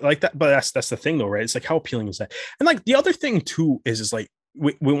but like that. But that's the thing though, right? It's like how appealing is that? And like the other thing too is like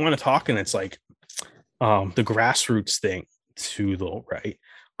we want to talk, and it's like the grassroots thing too, though, right?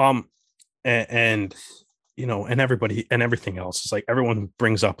 And everybody and everything else is like everyone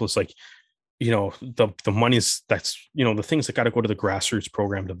brings up is like, the money's that's the things that got to go to the grassroots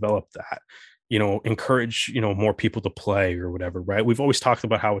program, develop that, encourage more people to play or whatever, right? We've always talked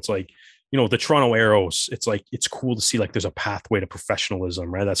about how it's like, the Toronto Arrows, it's like it's cool to see like there's a pathway to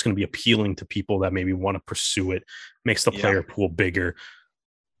professionalism, right? That's going to be appealing to people that maybe want to pursue it, makes the player pool bigger,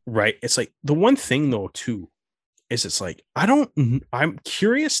 right? It's like the one thing though too is it's like I'm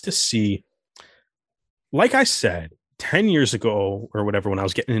curious to see, like I said 10 years ago or whatever, when I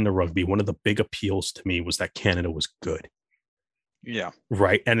was getting into rugby, one of the big appeals to me was that Canada was good. Yeah.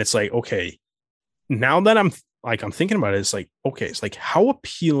 Right. And it's like, okay, now that I'm thinking about it, it's like, okay, it's like how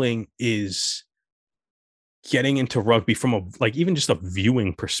appealing is getting into rugby from a like even just a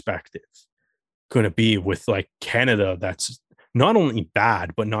viewing perspective going to be with like Canada that's not only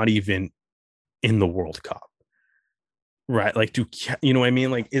bad but not even in the World Cup, right? Like, you know what I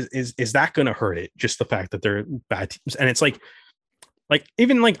mean? Like, is that going to hurt it? Just the fact that they're bad teams, and it's like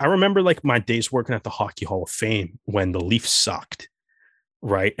even like I remember like my days working at the Hockey Hall of Fame when the Leafs sucked.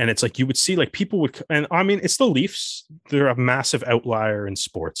 Right. And it's like you would see like people would, and I mean, it's the Leafs. They're a massive outlier in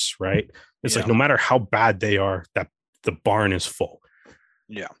sports. Right. It's like no matter how bad they are, that the barn is full.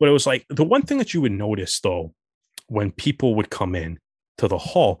 Yeah. But it was like the one thing that you would notice, though, when people would come in to the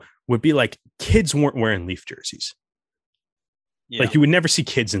hall would be like kids weren't wearing Leaf jerseys. Yeah. Like you would never see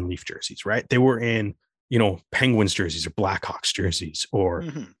kids in Leaf jerseys. Right. They were in, Penguins jerseys or Blackhawks jerseys or,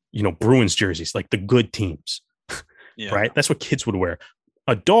 Bruins jerseys, like the good teams. Yeah. Right. That's what kids would wear.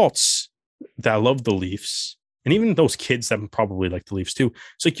 Adults that love the Leafs, and even those kids that probably like the Leafs too.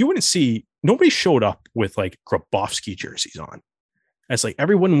 It's like you wouldn't see, nobody showed up with like Grabowski jerseys on. It's like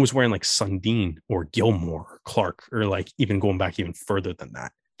everyone was wearing like Sundin or Gilmore or Clark, or like even going back even further than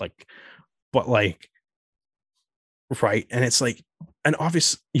that. Like, but like, right. And it's like, and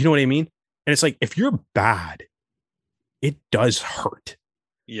obvious, you know what I mean? And it's like, if you're bad, it does hurt.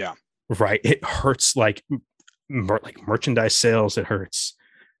 Yeah. Right. It hurts like merchandise sales. It hurts,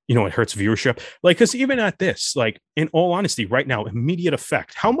 it hurts viewership. Like, because even at this, like, in all honesty, right now, immediate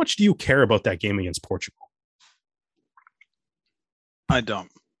effect, how much do you care about that game against Portugal? I don't.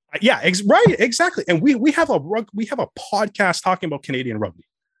 Yeah, right, exactly. And we have a podcast talking about Canadian rugby,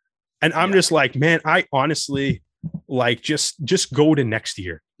 and I'm just like, man, I honestly like just go to next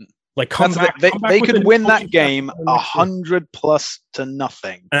year Like come back. They could win that game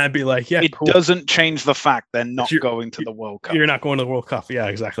 100+0, and I'd be like, yeah, it cool. doesn't change the fact they're not going to the World Cup. You're not going to the World Cup. Yeah,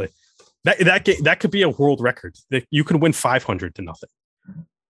 exactly. That could be a world record. You could win 500-0.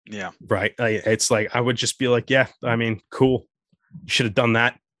 Yeah. Right. It's like I would just be like, yeah, I mean, cool. You should have done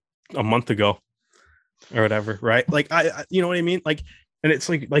that a month ago or whatever. Right. Like I you know what I mean? Like, and it's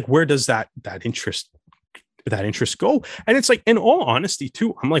like where does that interest go? And it's like, in all honesty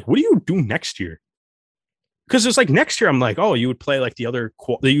too, I'm like, what do you do next year? Because it's like next year, I'm like, oh, you would play like the other,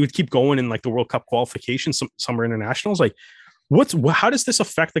 you would keep going in like the World Cup qualification, summer internationals. Like, how does this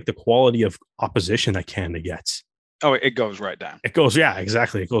affect like the quality of opposition that Canada gets? Oh, it goes right down. It goes, yeah,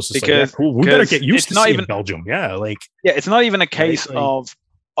 exactly. It goes because, like, yeah, cool. We better get used to seeing Belgium. Yeah, like, yeah, it's not even a case of,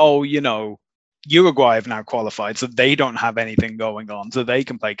 oh, you know, Uruguay have now qualified, so they don't have anything going on, so they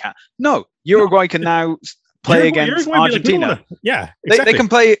can play. No, Uruguay can now play against Argentina. Like, yeah, exactly. They can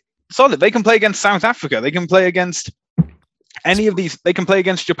play solid. They can play against South Africa. They can play against any of these. They can play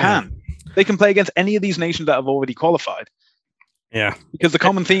against Japan. Yeah. They can play against any of these nations that have already qualified. Yeah, because the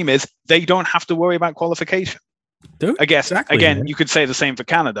common theme is they don't have to worry about qualification. Dude, I guess exactly, again, man. You could say the same for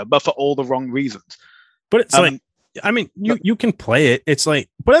Canada, but for all the wrong reasons. But it's like, I mean, you can play it. It's like,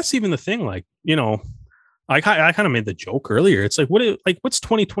 but that's even the thing. Like, you know, I kind of made the joke earlier. It's like, what's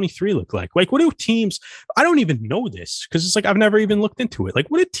 2023 look like? Like, what do teams? I don't even know this because it's like I've never even looked into it. Like,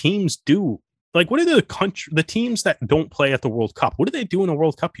 what do teams do? Like, what are the teams that don't play at the World Cup? What do they do in a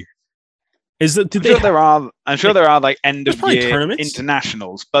World Cup year? I'm sure there are like end of year tournaments,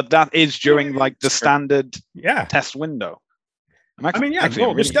 internationals, but that is during like the standard test window.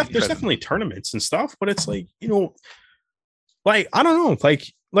 There's definitely tournaments and stuff, but it's like, you know, like I don't know,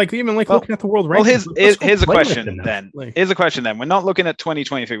 like even like looking at the world rankings. Well, here's a question then. Here's a question then. We're not looking at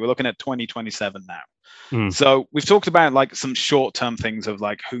 2023. We're looking at 2027 now. So we've talked about like some short-term things of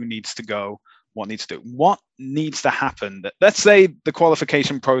like who needs to go. What needs to do? What needs to happen? Let's say the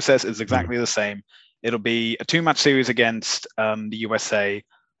qualification process is exactly the same. It'll be a 2-match series against the USA,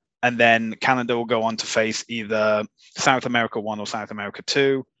 and then Canada will go on to face either South America 1 or South America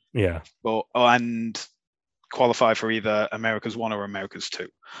 2. Yeah. And qualify for either America's 1 or America's 2.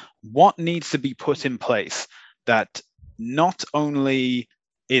 What needs to be put in place that not only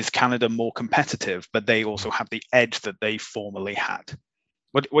is Canada more competitive, but they also have the edge that they formerly had?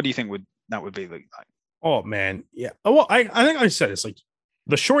 What do you think that would be like? Oh man, yeah. Well, I think I said it's like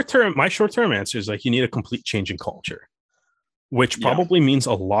my short term answer is like you need a complete change in culture, which probably means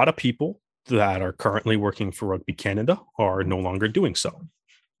a lot of people that are currently working for Rugby Canada are no longer doing so,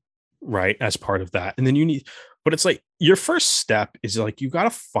 right? As part of that. And then but it's like your first step is like you got to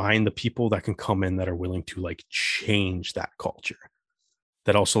find the people that can come in that are willing to like change that culture,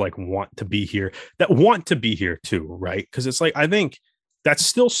 that also like want to be here too, right? Because it's like I think that's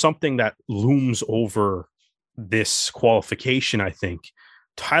still something that looms over this qualification. I think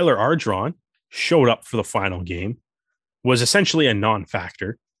Tyler Ardron showed up for the final game, was essentially a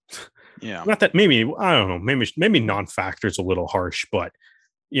non-factor. Yeah. Not that maybe, I don't know, maybe non-factor is a little harsh, but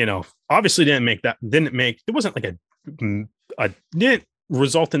you know, obviously it wasn't like didn't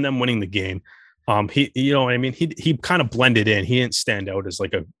result in them winning the game. He, you know what I mean? He kind of blended in. He didn't stand out as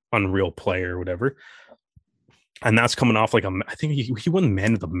like a unreal player or whatever. And that's coming off like I think he won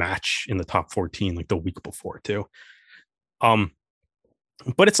man of the match in the top 14 like the week before too.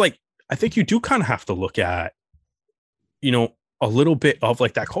 But it's like I think you do kind of have to look at, you know, a little bit of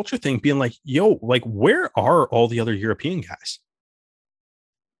like that culture thing, being like, yo, like where are all the other European guys?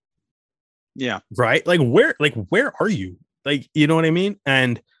 Yeah. Right. Like where are you? Like, you know what I mean?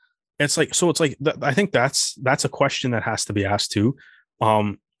 And it's like, so it's like I think that's a question that has to be asked too.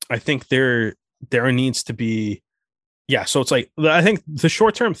 I think there needs to be. Yeah, so it's like I think the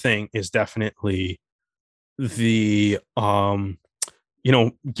short-term thing is definitely the you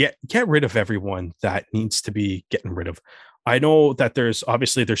know, get rid of everyone that needs to be getting rid of. I know that they're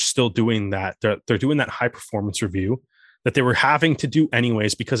still doing that. They're doing that high performance review that they were having to do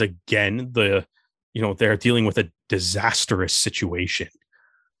anyways because again, they're dealing with a disastrous situation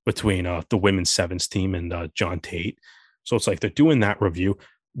between the women's sevens team and John Tate. So it's like they're doing that review.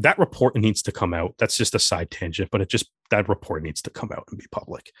 That report needs to come out. That's just a side tangent, but that report needs to come out and be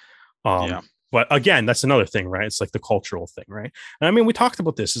public. But again, that's another thing, right? It's like the cultural thing, right? And I mean, we talked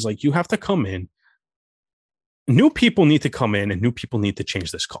about this is like, you have to come in, new people need to come in and new people need to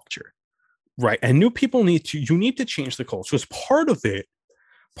change this culture, right? And new people you need to change the culture. As part of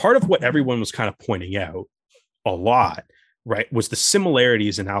what everyone was kind of pointing out a lot, right? Was the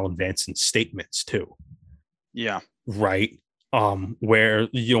similarities in Alan Vanson's statements too. Yeah. Right. Where,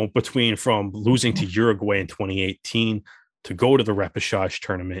 you know, from losing to Uruguay in 2018 to go to the repechage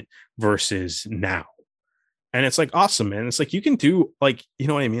tournament versus now. And it's like awesome, man. It's like you can do like, you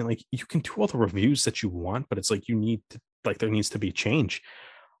know what I mean? Like you can do all the reviews that you want, but it's like you need to, like there needs to be change.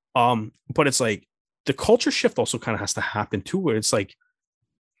 But it's like the culture shift also kind of has to happen too, where it's like,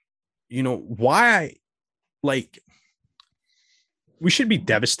 you know, why like we should be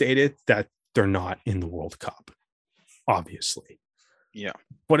devastated that they're not in the World Cup, obviously. Yeah.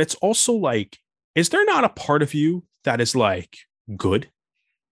 But it's also like, is there not a part of you that is like good?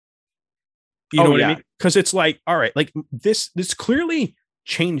 You know what I mean? Because it's like, all right, like this clearly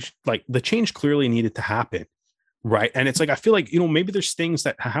changed, like the change clearly needed to happen. Right. And it's like, I feel like, you know, maybe there's things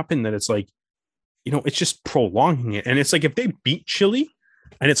that happen that it's like, you know, it's just prolonging it. And it's like, if they beat Chile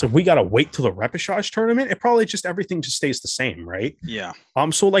and it's like, we got to wait till the repechage tournament, it probably just, everything just stays the same. Right. Yeah.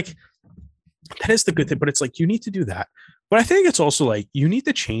 So like, that is the good thing, but it's like, you need to do that. But I think it's also like, you need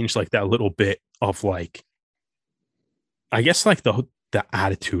to change like that little bit of like, I guess like the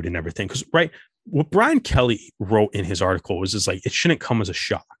attitude and everything. Cause right. What Brian Kelly wrote in his article was just like, it shouldn't come as a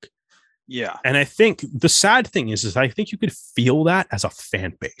shock. Yeah. And I think the sad thing is I think you could feel that as a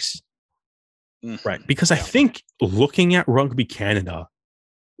fan base. Mm-hmm. Right. Because I think looking at Rugby Canada,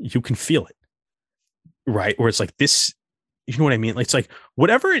 you can feel it. Right. Where it's like this, you know what I mean? Like, it's like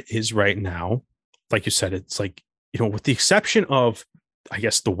whatever it is right now, like you said, it's like, you know, with the exception of, I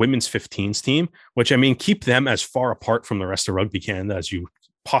guess, the women's 15s team, which I mean, keep them as far apart from the rest of Rugby Canada as you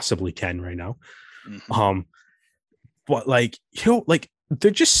possibly can right now. Mm-hmm. But like, you know, like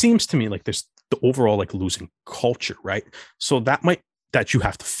there just seems to me like there's the overall like losing culture, right? So that you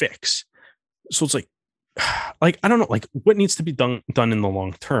have to fix. So it's like I don't know, like what needs to be done in the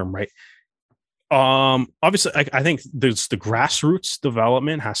long term, right? Obviously I think there's the grassroots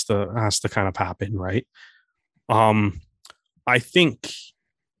development has to kind of happen, right? I think,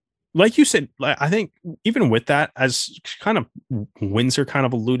 like you said, I think even with that, as kind of Windsor kind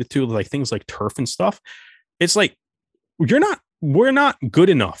of alluded to, like things like turf and stuff, it's like we're not good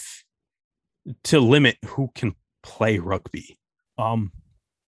enough to limit who can play rugby.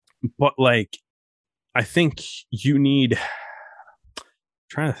 But like I think you need, I'm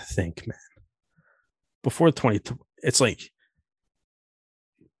trying to think, man. Before 20, it's like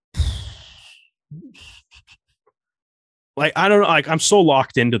I don't know, like I'm so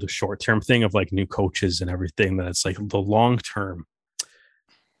locked into the short-term thing of like new coaches and everything that it's like the long term.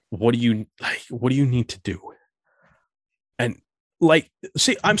 What do you need to do? And like,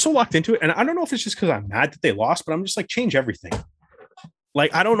 see, I'm so locked into it, and I don't know if it's just because I'm mad that they lost, but I'm just like, change everything.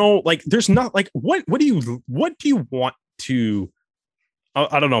 Like, I don't know, like there's not like what do you want to,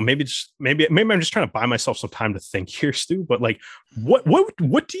 I don't know, maybe I'm just trying to buy myself some time to think here, Stu, but like what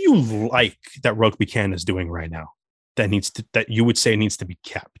do you like that Rugby Canada is doing right now that you would say needs to be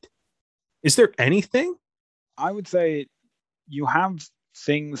kept? Is there anything? I would say you have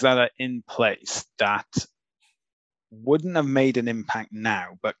things that are in place that wouldn't have made an impact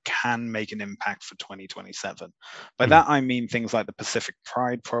now, but can make an impact for 2027. By that, I mean things like the Pacific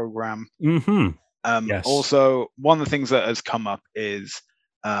Pride program. Mm-hmm. Yes. Also, one of the things that has come up is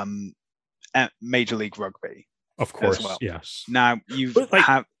Major League Rugby. Of course, as well. Yes. Now,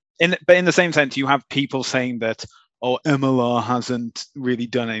 in the same sense, you have people saying that, oh, MLR hasn't really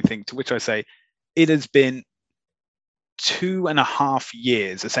done anything, to which I say, it has been 2.5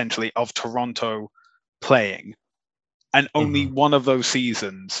 years, essentially, of Toronto playing. And only one of those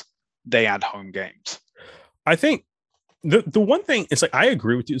seasons, they had home games. I think the one thing is like, I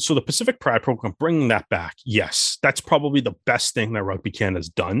agree with you. So the Pacific Pride program, bringing that back, yes, that's probably the best thing that Rugby Canada has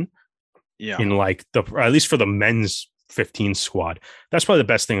done. Yeah. In like at least for the men's 15 squad, that's probably the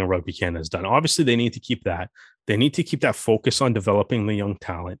best thing that Rugby Canada has done. Obviously, they need to keep that. They need to keep that focus on developing the young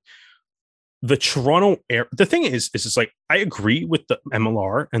talent. The Toronto the thing is it's like, I agree with the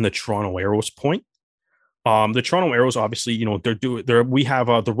MLR and the Toronto Arrows point. The Toronto Arrows, obviously, you know, we have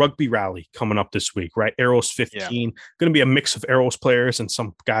the rugby rally coming up this week, right? Arrows 15, going to be a mix of Arrows players and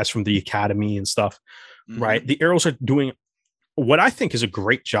some guys from the academy and stuff, right? The Arrows are doing what I think is a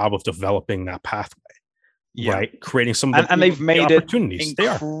great job of developing that pathway, right? Creating some of and they've made it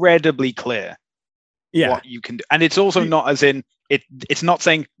incredibly clear what you can do. And it's also not as in it's not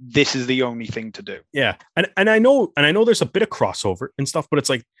saying this is the only thing to do. Yeah. And I know there's a bit of crossover and stuff, but it's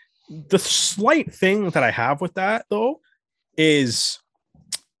like, the slight thing that I have with that though is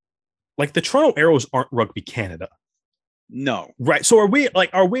like the Toronto Arrows aren't Rugby Canada. No. Right. So are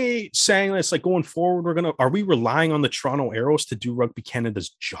we saying this like going forward, are we relying on the Toronto Arrows to do Rugby Canada's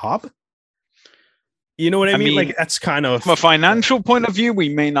job? You know what I mean? Like that's kind of from a financial point of view, we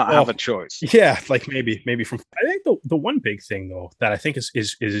may not have a choice. Yeah. Like maybe from, I think the one big thing though, that I think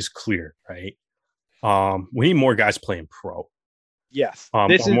is clear, right, We need more guys playing pro. Yes,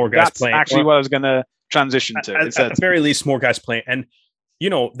 that's playing. Actually what I was going to transition to. At the very least, more guys playing. And,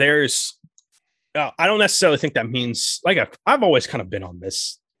 there's, I don't necessarily think that means, like, I've always kind of been on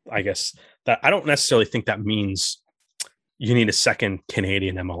this, I guess, that I don't necessarily think that means you need a second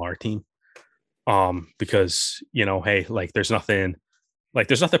Canadian MLR team. Because, hey, like, there's nothing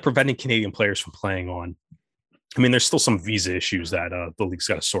preventing Canadian players from playing on. I mean, there's still some visa issues that the league's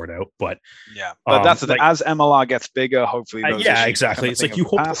got to sort out, but that's the thing. As MLR gets bigger, hopefully, exactly. It's like you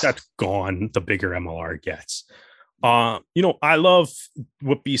hope that's gone. The bigger MLR gets. I love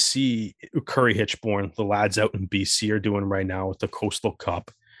what BC Curry Hitchborn, the lads out in BC, are doing right now with the Coastal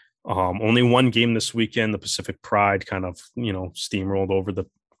Cup. Only one game this weekend. The Pacific Pride kind of steamrolled over the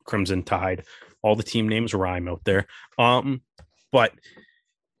Crimson Tide. All the team names rhyme out there. But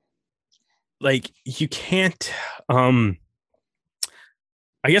like, you can't, I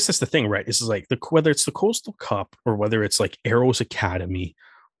guess that's the thing, right? This is like whether it's the Coastal Cup or whether it's like Arrows Academy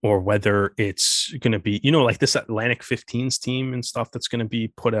or whether it's going to be, like this Atlantic 15s team and stuff that's going to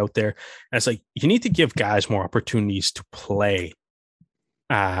be put out there. And it's like, you need to give guys more opportunities to play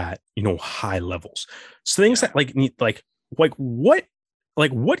at, high levels. So things that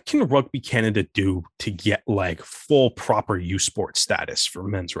what can Rugby Canada do to get like full proper U Sport status for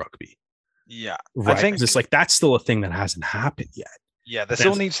men's rugby? Yeah, right. I think it's like that's still a thing that hasn't happened yet. Yeah, there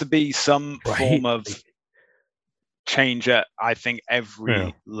still needs to be some form of change at, I think,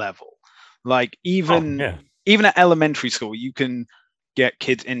 every level. Like even at elementary school, you can get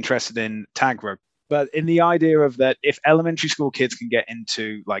kids interested in tag rugby. But in the idea of that, if elementary school kids can get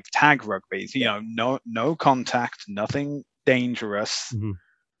into like tag rugby, no contact, nothing dangerous. Mm-hmm.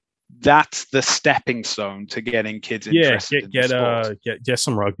 That's the stepping stone to getting kids interested in the sport. Get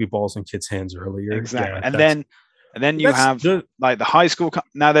some rugby balls in kids' hands earlier. Exactly. And then you have like the high school.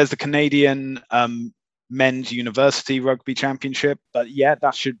 Now there's the Canadian men's university rugby championship, but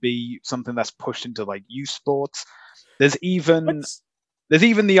that should be something that's pushed into like youth sports. There's even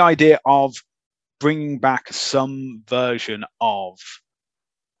the idea of bringing back some version of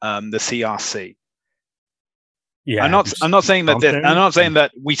the CRC. Yeah, I'm not saying that I'm not saying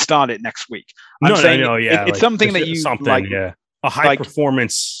that we start it next week. I'm saying it's something that you like. Yeah, a high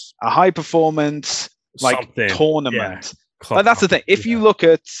performance like tournament. But that's the thing. If you look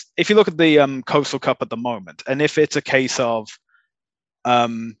at the Coastal Cup at the moment, and if it's a case of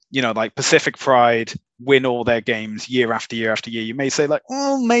like Pacific Pride win all their games year after year after year, you may say like,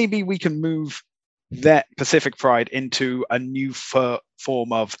 well, maybe we can move that Pacific Pride into a new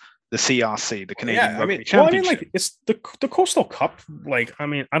form of the CRC, the Canadian Rugby Championship. It's the Coastal Cup. Like, I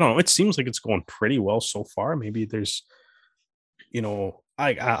mean, I don't know. It seems like it's going pretty well so far. Maybe there's,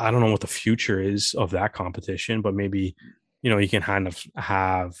 I don't know what the future is of that competition, but maybe, you can kind of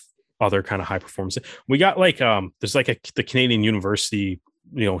have other kind of high performance. We got like, there's like the Canadian University,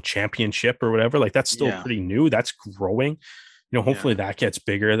 championship or whatever. Like that's still pretty new. That's growing. Hopefully that gets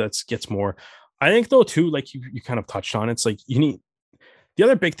bigger. That gets more. I think though too, like you kind of touched on, it's like you need. The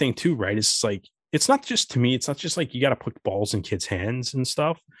other big thing too, right, is like it's not just like you got to put balls in kids' hands and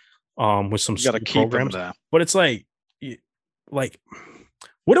stuff with some programs, but it's like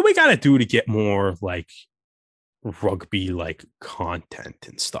what do we got to do to get more like rugby like content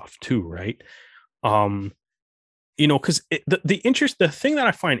and stuff too, right? Because the thing that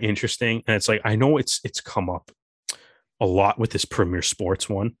I find interesting, and it's like I know it's come up a lot with this Premier Sports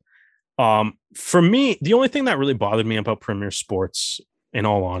one. For me, the only thing that really bothered me about Premier Sports, in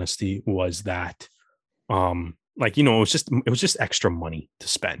all honesty, was that it was just extra money to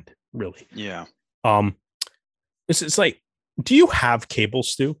spend, really. Yeah. It's like, do you have cable,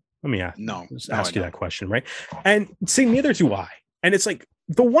 Stu? Let me ask you that question, right? And see, neither do I. And it's like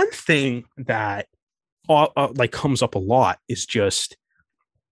the one thing that comes up a lot is just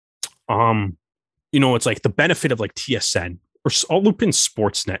it's like the benefit of like TSN, or I'll loop in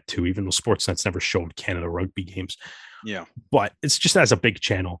Sportsnet too, even though Sportsnet's never showed Canada rugby games. Yeah. But it's just as a big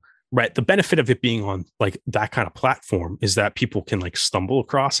channel, right? The benefit of it being on like that kind of platform is that people can like stumble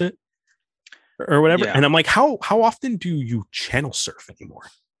across it or whatever. Yeah. And I'm like, how often do you channel surf anymore?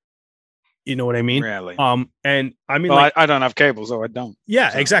 You know what I mean? Rarely. And I mean, I don't have cable, so I don't.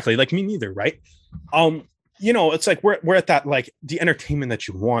 Yeah, so. Exactly. Like me neither, right? It's like we're at that, like the entertainment that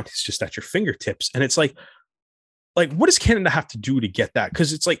you want is just at your fingertips. And it's like what does Canada have to do to get that?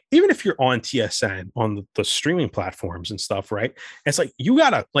 Because it's like, even if you're on TSN, on the streaming platforms and stuff, right? It's like, you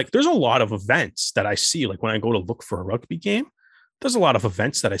gotta, like, there's a lot of events that I see, like when I go to look for a rugby game, there's a lot of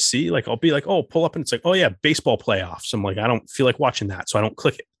events that I see, like, I'll be like, oh, pull up and it's like, oh yeah, baseball playoffs. I'm like, I don't feel like watching that, so I don't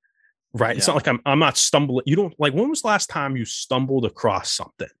click it. Right. Yeah. It's not like I'm not stumbling. You don't, like, when was the last time you stumbled across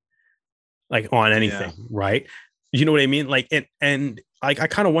something? like on anything, right? You know what I mean? Like and I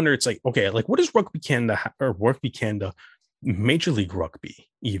kind of wonder, it's like, okay, like what does Rugby Canada or Rugby Canada, Major League Rugby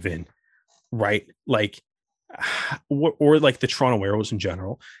even, right? Like, or like the Toronto Arrows in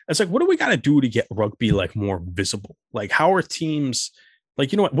general. It's like, what do we got to do to get rugby like more visible? Like, how are teams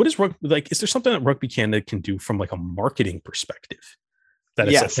like, you know what is rugby like? Is there something that Rugby Canada can do from like a marketing perspective that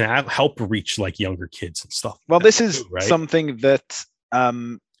it's like, help reach like younger kids and stuff? Well, this is right? Something that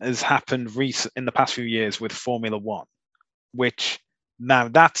has happened in the past few years with Formula One, which now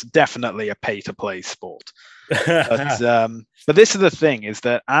that's definitely a pay-to-play sport. But this is the thing, is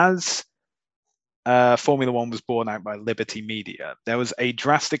that as Formula One was born out by Liberty Media, there was a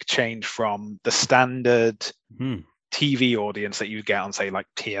drastic change from the standard TV audience that you get on, say, like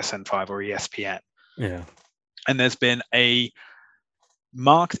TSN5 or ESPN. Yeah. And there's been a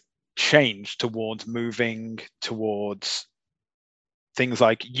marked change towards moving towards things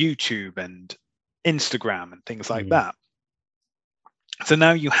like YouTube and Instagram and things like that. So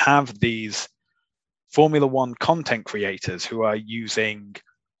now you have these Formula One content creators who are using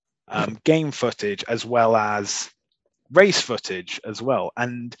game footage as well as race footage as well.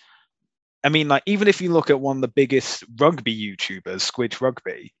 And I mean, like, even if you look at one of the biggest rugby YouTubers, Squidge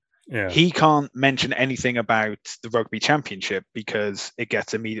Rugby, he can't mention anything about the rugby championship because it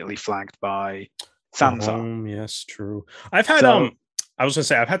gets immediately flagged by SANZAAR. Yes, true. I've had I was gonna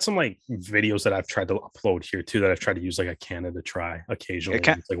say, I've had some like videos that I've tried to upload here too, that I've tried to use like a Canada Try occasionally. It's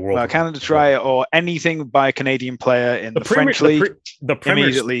like Canada Try or anything by a Canadian player in the French League. The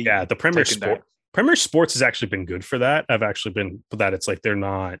Premier Sports has actually been good for that. I've actually been for that. It's like they're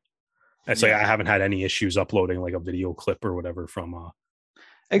not. It's like I haven't had any issues uploading like a video clip or whatever from.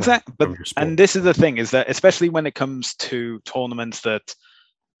 Exactly, and this is the thing, is that especially when it comes to tournaments that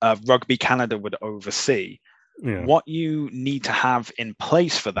Rugby Canada would oversee. Yeah. What you need to have in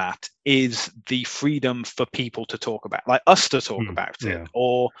place for that is the freedom for people to talk about, like us to talk about it,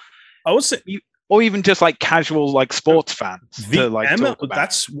 or I would say, or even just like casual like sports fans to like talk about.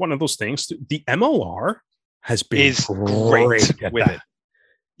 That's one of those things. The MLR has been great with it.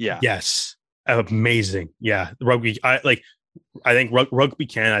 Yeah. Yes. Amazing. Yeah. Rugby. I think Rugby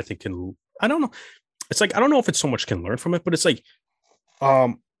can. I think can. I don't know. It's like, I don't know if it's so much can learn from it, but it's like,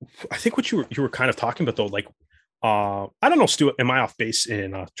 I think what you were kind of talking about though, like, I don't know, Stu, am I off base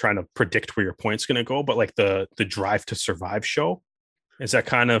in trying to predict where your point's going to go? But like the Drive to Survive show, is that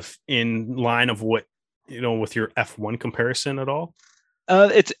kind of in line of what, you know, with your F1 comparison at all?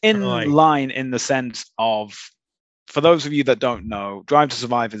 It's in line in the sense of, for those of you that don't know, Drive to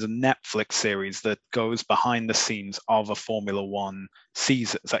Survive is a Netflix series that goes behind the scenes of a Formula One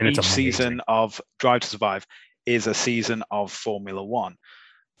season. So each season of Drive to Survive is a season of Formula One.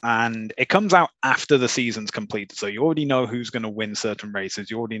 And it comes out after the season's completed. So you already know who's going to win certain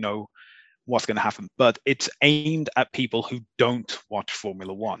races. You already know what's going to happen. But it's aimed at people who don't watch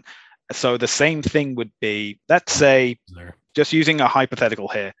Formula One. So the same thing would be, let's say, just using a hypothetical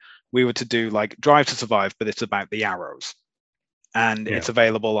here, we were to do like Drive to Survive, but it's about the Arrows. And it's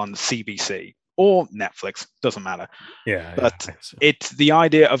available on CBC or Netflix, doesn't matter. But it's the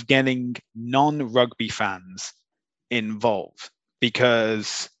idea of getting non-rugby fans involved.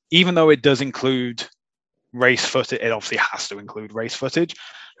 Because even though it does include race footage, it obviously has to include race footage.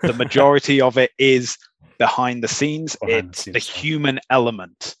 The majority of it is behind the scenes. It's the human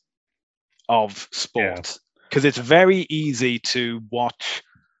element of sport. Because it's very easy to watch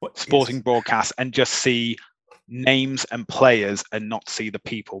sporting broadcasts and just see names and players and not see the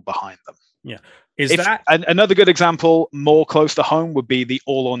people behind them. Yeah. Another good example, more close to home, would be the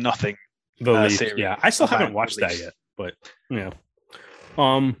All or Nothing series. Yeah, I still haven't watched that yet, but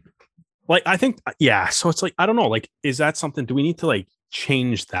like I think so it's like, I don't know, like, is that something, do we need to like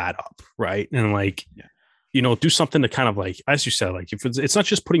change that up, right? And like you know, do something to kind of like, as you said, like if it's not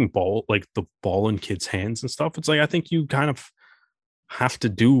just putting the ball in kids' hands and stuff. It's like, I think you kind of have to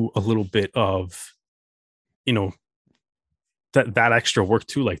do a little bit of, you know, that extra work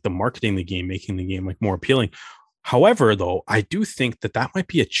too, like the marketing the game, making the game like more appealing. However, though, I do think that might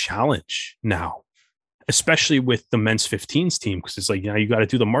be a challenge now, especially with the men's 15s team, because it's like, you know, you got to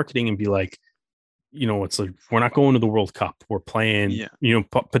do the marketing and be like, you know, it's like, we're not going to the World Cup. We're playing, you know,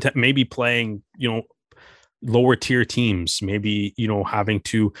 maybe playing, you know, lower tier teams, maybe, you know, having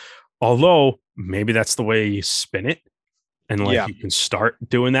to, although maybe that's the way you spin it. And like, you can start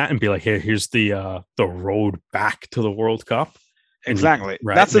doing that and be like, hey, here's the road back to the World Cup. Exactly.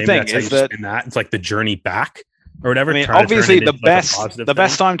 That's the thing, is that it's like the journey back or whatever. I mean, obviously the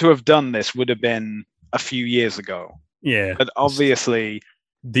best time to have done this would have been a few years ago. Yeah. But obviously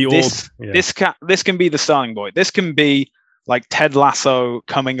this can be the starting point. This can be like Ted Lasso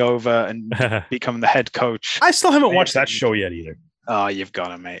coming over and becoming the head coach. I still haven't watched that show yet either. Oh, you've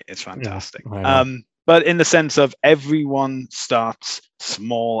got it, mate. It's fantastic. Yeah, but in the sense of everyone starts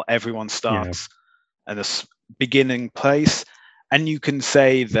small, everyone starts at a beginning place. And you can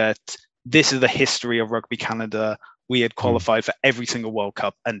say that this is the history of Rugby Canada. We had qualified for every single World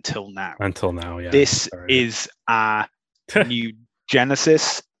Cup until now. Yeah. This is our new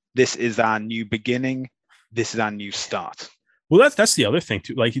genesis. This is our new beginning. This is our new start. Well, that's the other thing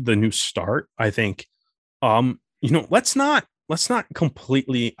too. Like the new start, I think. Let's not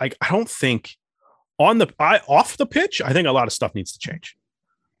completely. I don't think off the pitch. I think a lot of stuff needs to change.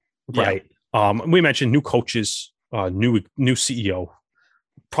 Right. Yeah. We mentioned new coaches, new CEO,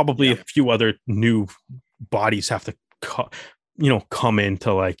 probably a few other new bodies have to come in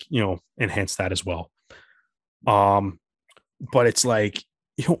to enhance that as well. But it's like,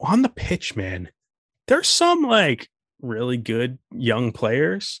 on the pitch, man, there's some really good young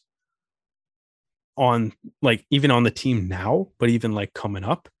players on even on the team now, but even coming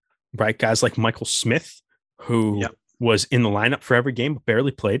up, right? Guys like Michael Smith, who was in the lineup for every game, but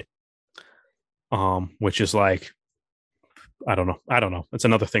barely played. Which is I don't know. It's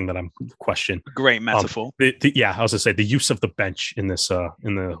another thing that I'm questioning. Great metaphor. I was gonna say the use of the bench in this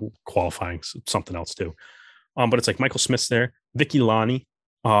in the qualifying, something else too. But it's Michael Smith's there, Vicky Lani,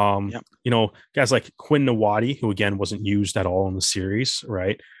 guys like Quinn Nawadi, who again wasn't used at all in the series,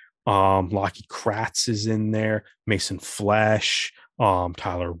 right? Lockie Kratz is in there, Mason Flesh,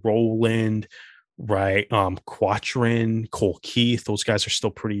 Tyler Rowland, right? Quatrin, Cole Keith, those guys are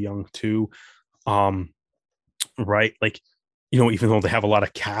still pretty young too. Right? Even though they have a lot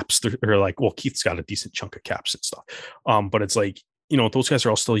of caps, they're Keith's got a decent chunk of caps and stuff. But it's those guys are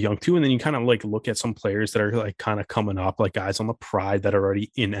all still young too. And then you kind of look at some players that are kind of coming up, like guys on the Pride that are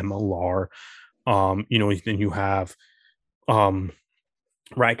already in MLR. Then you have,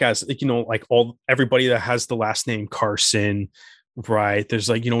 right, guys, everybody that has the last name Carson, right? There's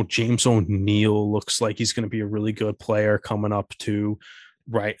James O'Neill looks like he's going to be a really good player coming up too,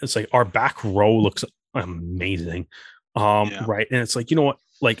 right? It's our back row looks amazing. Right. And it's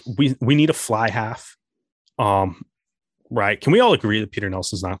we need a fly half. Right. Can we all agree that Peter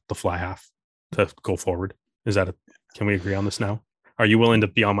Nelson's not the fly half to go forward? Can we agree on this now? Are you willing to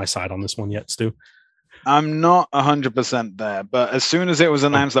be on my side on this one yet, Stu? I'm not 100% there, but as soon as it was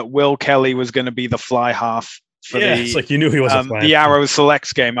announced that Will Kelly was going to be the fly half for you knew he was the Arrow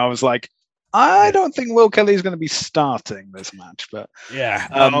Selects game, I was I don't think Will Kelly is going to be starting this match, but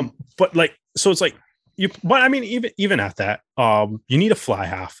so it's but I mean, even at that, you need a fly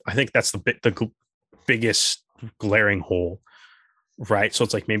half. I think that's the biggest glaring hole, right? So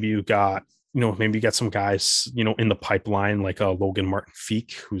it's maybe you got some guys, in the pipeline, like Logan Martin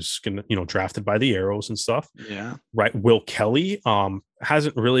Feek, who's gonna, drafted by the Arrows and stuff. Yeah. Right. Will Kelly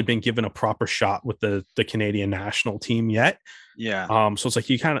hasn't really been given a proper shot with the Canadian national team yet. Yeah. So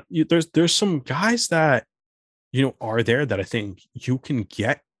it's there's some guys that, are there that I think you can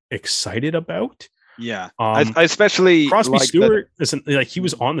get excited about. Yeah. I especially Crosby Stewart isn't he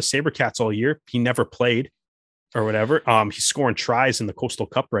was on the SaberCats all year. He never played or whatever. He's scoring tries in the Coastal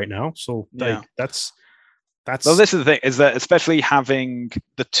Cup right now. So that's well, this is the thing, is that especially having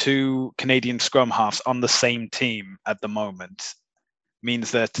the two Canadian scrum halves on the same team at the moment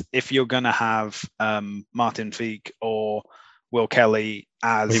means that if you're going to have Martin Feek or Will Kelly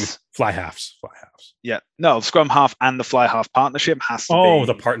as fly halves. Yeah, no, scrum half and the fly half partnership has to be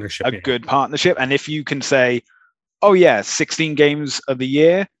the partnership, a good partnership. And if you can say, 16 games of the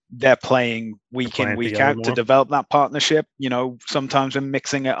year, they're playing week in, week out to develop that partnership. Sometimes we're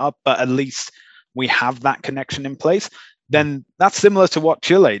mixing it up, but at least we have that connection in place. Then that's similar to what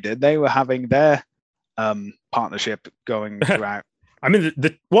Chile did. They were having their partnership going throughout. I mean,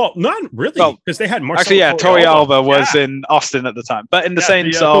 not really, because they had Marcelo. Actually, Torrealba was in Austin at the time, but in the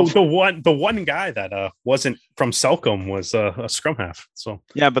sense of the one guy that wasn't from Selcom was a scrum half. So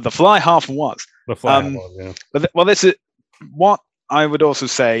but the fly half was the fly half was, But this is what I would also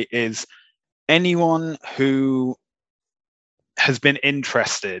say is anyone who has been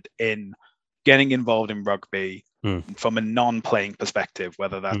interested in getting involved in rugby from a non-playing perspective,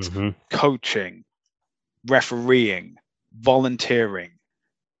 whether that's coaching, refereeing, volunteering,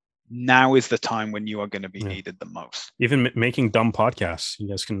 now is the time when you are going to be needed the most. Even making dumb podcasts, you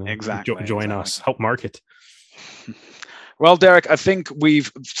guys can join us, help market. Well, Derek, I think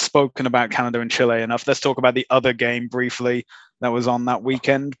we've spoken about Canada and Chile enough. Let's talk about the other game briefly that was on that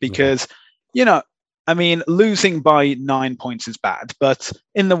weekend, because losing by 9 points is bad, but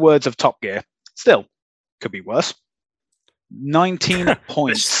in the words of Top Gear, still could be worse. 19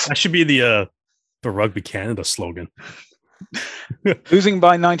 points. That should be the Rugby Canada slogan. losing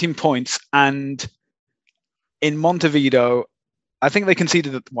by 19 points, and in Montevideo, I think they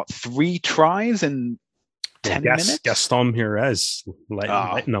conceded 3 tries in 10 minutes. Gaston Jerez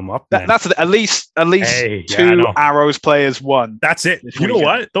lighting them up. That's at least 2 Arrows players won. That's it. You know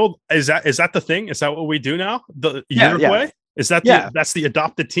what? Though is that the thing? Is that what we do now? The Uruguay? Yeah. Is that that's the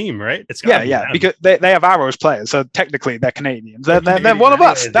adopted team, right? It's because they have Arrows players, so technically they're Canadians. They're one of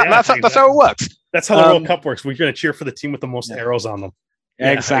us. That's how it works. That's how the World Cup works. We're going to cheer for the team with the most arrows on them.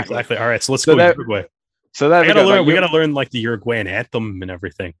 Yeah, exactly. All right, so let's go Uruguay. So we got to learn like the Uruguayan anthem and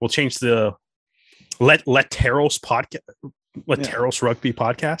everything. We'll change the Let Teros podcast. Teros Rugby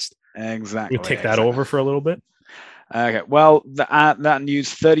podcast. Exactly. We'll take that over for a little bit. Okay. Well, that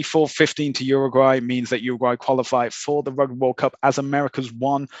news 34-15 to Uruguay means that Uruguay qualify for the Rugby World Cup as America's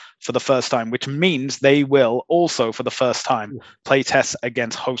won for the first time, which means they will also for the first time play tests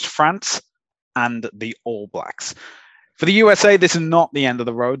against host France and the All Blacks. For the USA, this is not the end of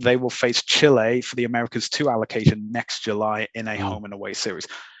the road. They will face Chile for the Americas 2 allocation next July in a home and away series.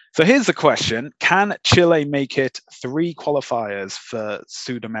 So here's the question. Can Chile make it 3 qualifiers for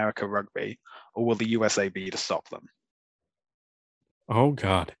South America Rugby, or will the USA be to stop them? Oh,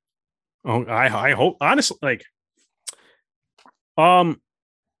 God. Oh, I hope, honestly,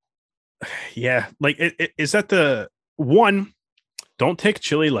 is that the one? Don't take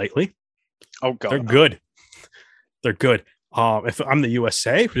Chile lightly. Oh, God. They're good. They're good. If I'm the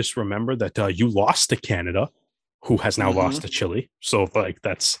USA, just remember that you lost to Canada, who has now lost to Chile. So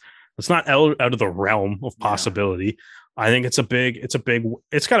that's not out of the realm of possibility. I think it's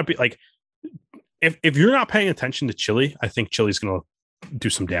got to be like, if you're not paying attention to Chile, I think Chile's going to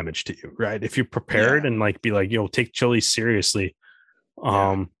do some damage to you, right? If you're prepared and be like, take Chile seriously.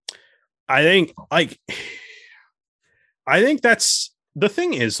 I think that's the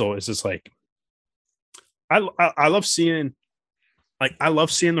thing is just like, I love seeing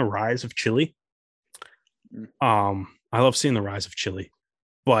the rise of Chile. I love seeing the rise of Chile,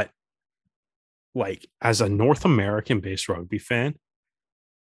 but as a North American based rugby fan,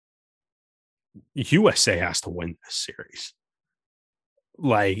 USA has to win this series.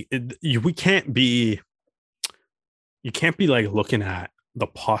 You can't be looking at the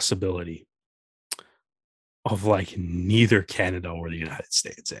possibility of neither Canada or the United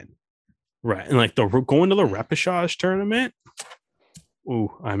States in. Right. And going to the repechage tournament.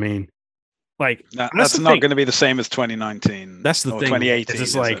 Ooh, I mean, that's not going to be the same as 2019. That's the thing. 2018.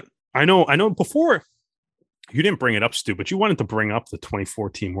 It's I know before you didn't bring it up, Stu, but you wanted to bring up the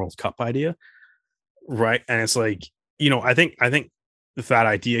 2014 World Cup idea. Right. And it's I think if that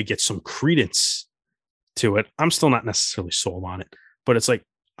idea gets some credence to it, I'm still not necessarily sold on it, but it's I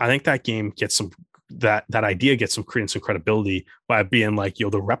think that game gets some that idea gets some credence and credibility by being the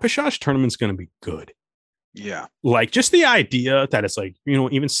repechage tournament's going to be good. Yeah. Just the idea that it's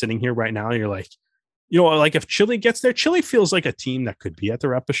even sitting here right now, you're if Chile gets there, Chile feels like a team that could be at the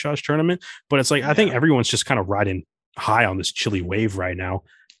repechage tournament, but it's I think everyone's just kind of riding high on this Chile wave right now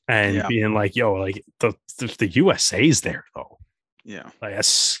and being the USA's there though. Yeah.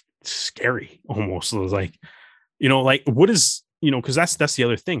 That's scary almost. It was what is, cause that's the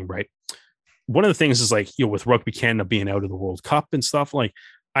other thing, right? One of the things is with Rugby Canada being out of the World Cup and stuff,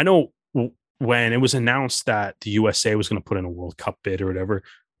 I know when it was announced that the USA was going to put in a World Cup bid or whatever,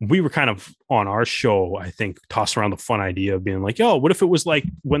 we were kind of on our show, I think, tossed around the fun idea of being what if it was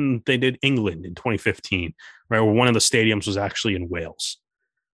when they did England in 2015, right? Where one of the stadiums was actually in Wales.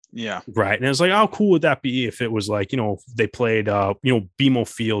 Yeah. Right. And it was how cool would that be if it was they played, BMO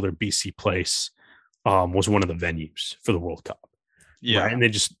Field or BC Place was one of the venues for the World Cup. Yeah. Right? And they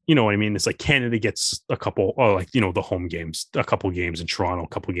just, what I mean? It's Canada gets a couple, the home games, a couple games in Toronto, a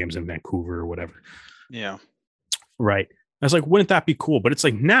couple games in Vancouver or whatever. Yeah. Right. I was wouldn't that be cool? But it's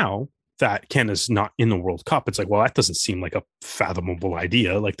now that Canada's not in the World Cup, it's well, that doesn't seem like a fathomable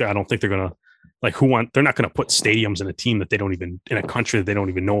idea. I don't think they're going to they're not going to put stadiums in a team that they don't even, in a country that they don't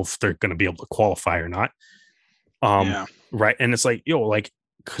even know if they're going to be able to qualify or not. Right. And it's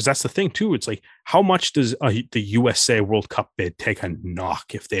because that's the thing too. It's how much does the USA World Cup bid take a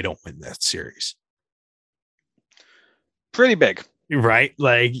knock if they don't win that series? Pretty big, right?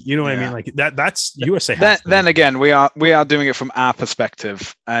 What I mean? That's USA. Then again, we are doing it from our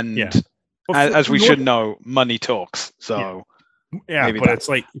perspective, and as we should know, money talks. So but it's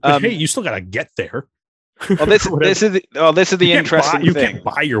hey, you still got to get there. Well, this is the interesting thing. You can't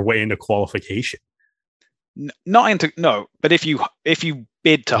buy your way into qualification. But if you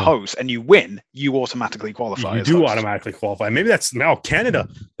bid to host and you win, you automatically qualify. You do automatically qualify. Maybe that's now Canada.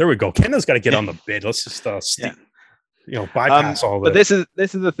 There we go. Canada's got to get on the bid. Let's just bypass all this. But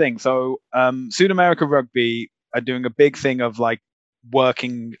this is the thing. So South America Rugby are doing a big thing of like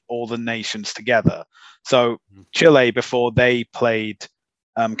working all the nations together. So Chile, before they played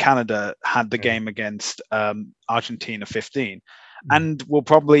Canada, had the game against Argentina 15, and will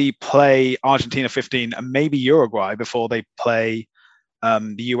probably play Argentina 15 and maybe Uruguay before they play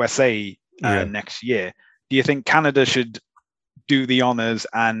the USA next year. Do you think Canada should do the honors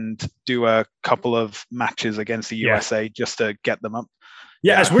and do a couple of matches against the USA just to get them up?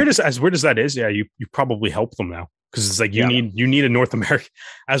 Yeah, as weird as that is, you probably help them now, because it's like you need a North American,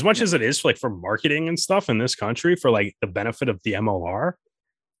 as much as it is like for marketing and stuff in this country for like the benefit of the MLR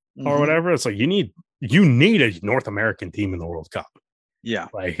or whatever. It's like you need a North American team in the World Cup. Yeah,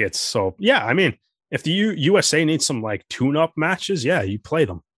 like it's so. Yeah, I mean, if the USA needs some like tune-up matches, you play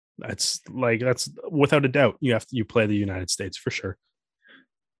them. That's without a doubt. You play the United States for sure.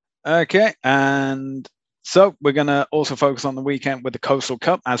 Okay, and so we're going to also focus on the weekend with the Coastal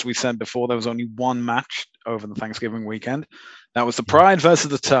Cup. As we said before, there was only one match over the Thanksgiving weekend. That was the Pride versus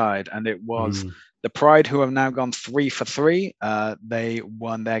the Tide, and it was the Pride, who have now gone 3 for 3. They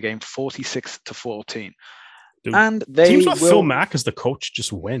won their game 46-14. Dude, and they teams with Phil Mack as the coach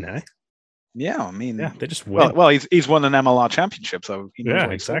just win, eh? Yeah, I mean, they just win. Well, he's won an MLR championship, so he knows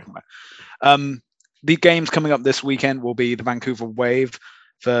what he's talking about. The games coming up this weekend will be the Vancouver Wave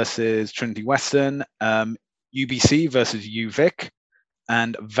versus Trinity Western, UBC versus UVic,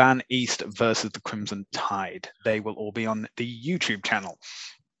 and Van East versus the Crimson Tide. They will all be on the YouTube channel.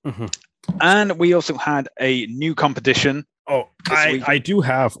 And we also had a new competition. Oh, I do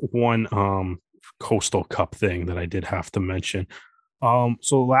have one Coastal Cup thing that I did have to mention.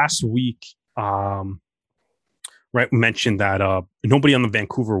 So last week, mentioned that nobody on the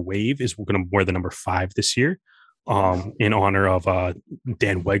Vancouver Wave is going to wear the number 5 this year, in honor of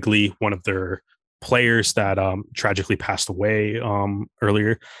Dan Wegley, one of their players that tragically passed away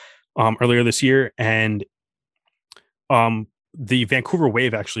earlier this year. And the Vancouver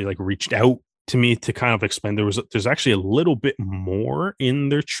Wave actually like reached out to me to kind of explain there's actually a little bit more in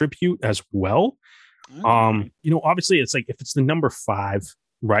their tribute as well. Obviously it's like if it's the number 5,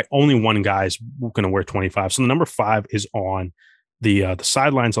 right, only one guy's going to wear 25, so the number 5 is on the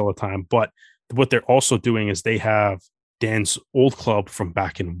sidelines all the time. But what they're also doing is they have Dan's old club from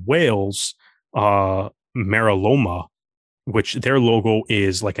back in Wales, Maryloma, which their logo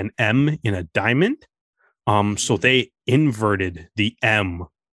is like an M in a diamond. So they inverted the M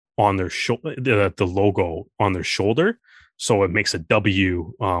on their shoulder, the logo on their shoulder, so it makes a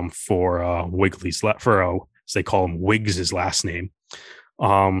W for Wiggly's as they call him, Wiggs' last name.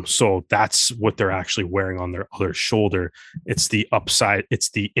 So that's what they're actually wearing on their other shoulder. It's the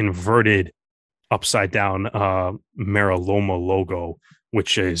inverted upside down Maryloma logo,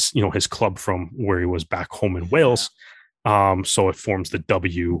 which is his club from where he was back home in Wales. So it forms the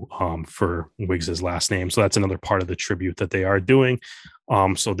W for Wiggs' last name. So that's another part of the tribute that they are doing.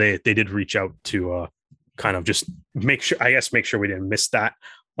 So they did reach out to kind of just make sure we didn't miss that.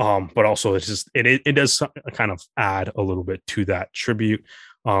 But also it does kind of add a little bit to that tribute.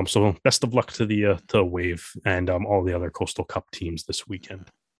 So best of luck to the Wave and all the other Coastal Cup teams this weekend.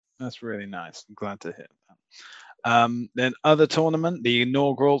 That's really nice. I'm glad to hear that. Then other tournament, the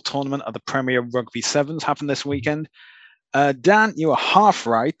inaugural tournament of the Premier Rugby Sevens happened this weekend. Dan, you were half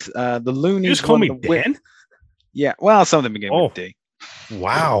right. The Loonies. You just call me Dan? Yeah. Well, some of them begin with D.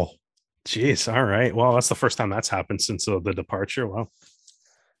 Wow. Jeez. All right. Well, that's the first time that's happened since the departure. Wow.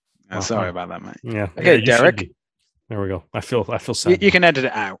 Sorry about that, mate. Yeah. Okay, Derek. There we go. I feel sad. You can edit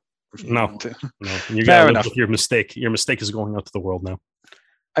it out. No. You got enough. Your mistake. Your mistake is going out to the world now.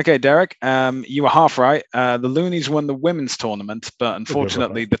 Okay, Derek. You were half right. The Loonies won the women's tournament, but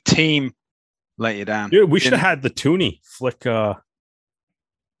unfortunately, the team let you down. Dude, we should have had the Toonie flick. Yeah,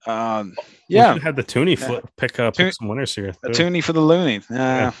 we should have had the Toonie flip. Pick some winners here. A Toonie for the Loonies.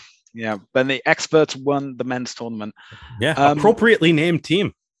 Yeah, but the experts won the men's tournament. Yeah, appropriately named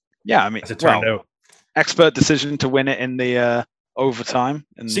team. Yeah, I mean, as it turned out, expert decision to win it in the overtime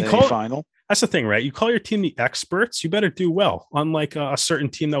in the final. That's the thing, right? You call your team the experts, you better do well. Unlike a certain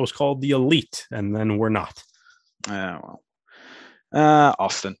team that was called the elite, and then we're not.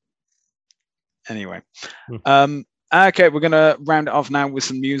 Austin. Anyway, okay, we're gonna round it off now with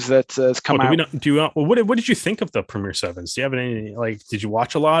some news that has come out. What did you think of the Premier Sevens? Do you have any Did you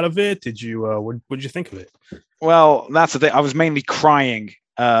watch a lot of it? Did you? What did you think of it? Well, that's the thing. I was mainly crying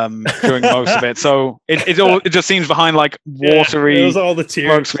during most of it, so it just seems behind like watery. It was all the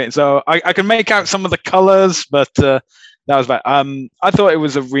tears. So I can make out some of the colors, but that was bad. I thought it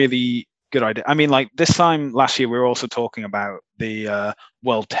was a really good idea. I mean, like this time last year, we were also talking about the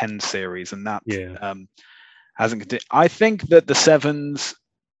World 10 series, and that hasn't continued. I think that the Sevens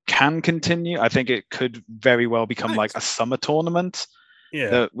can continue. I think it could very well become like a summer tournament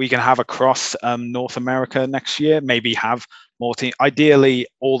that we can have across North America next year. Maybe have more teams. Ideally,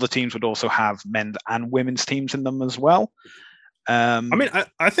 all the teams would also have men's and women's teams in them as well.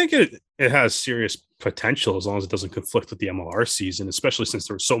 I think it has serious potential as long as it doesn't conflict with the MLR season, especially since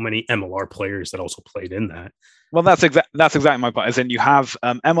there were so many MLR players that also played in that. Well, that's exactly my point. As in, you have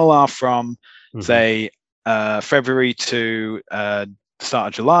MLR from say February to the start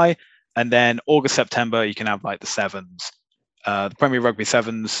of July, and then August, September, you can have like the sevens, the Premier Rugby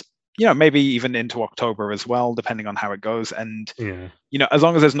sevens. Maybe even into October as well, depending on how it goes. And as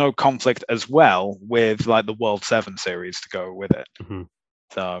long as there's no conflict as well with like the World Seven series to go with it.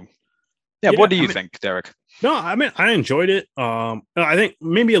 So, what do you think, Derek? No, I enjoyed it. I think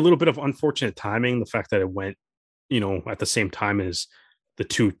maybe a little bit of unfortunate timing, the fact that it went, at the same time as the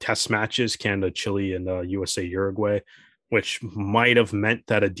 2 test matches, Canada, Chile, and USA, Uruguay, which might have meant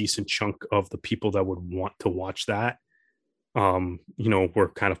that a decent chunk of the people that would want to watch that,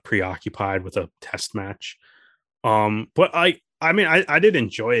 were kind of preoccupied with a test match. But I did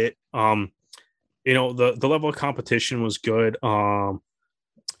enjoy it. The level of competition was good.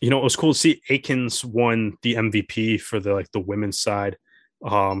 It was cool to see Aikens won the MVP for the women's side.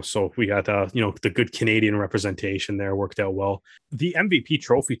 So we got the good Canadian representation there, worked out well. The MVP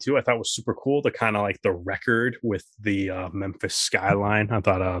trophy too, I thought was super cool. The kind of like the record with the Memphis skyline. I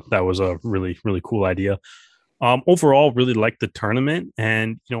thought that was a really, really cool idea. Overall, really liked the tournament,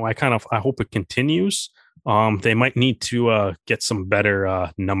 and I hope it continues. They might need to get some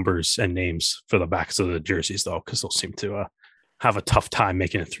better numbers and names for the backs of the jerseys though, because they'll seem to have a tough time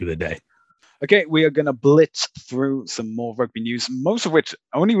making it through the day. Okay, we are going to blitz through some more rugby news, most of which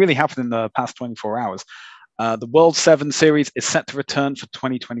only really happened in the past 24 hours. The World 7 series is set to return for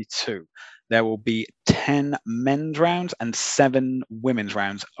 2022. There will be 10 men's rounds and 7 women's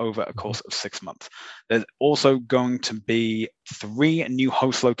rounds over a course of 6 months. There's also going to be 3 new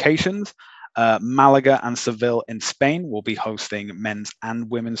host locations. Malaga and Seville in Spain will be hosting men's and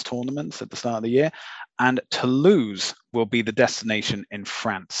women's tournaments at the start of the year. And Toulouse will be the destination in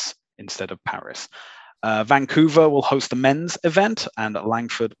France instead of Paris. Vancouver will host the men's event, and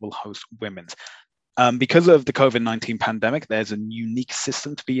Langford will host women's. Because of the COVID-19 pandemic, there's a unique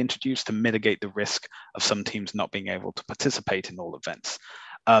system to be introduced to mitigate the risk of some teams not being able to participate in all events.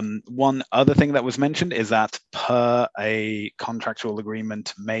 One other thing that was mentioned is that per a contractual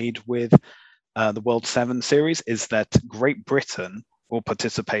agreement made with the World 7 series is that Great Britain will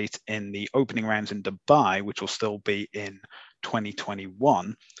participate in the opening rounds in Dubai, which will still be in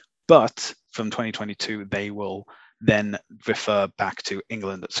 2021. But from 2022, they will then refer back to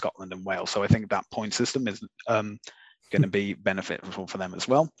England, Scotland, and Wales. So I think that point system is going to be beneficial for them as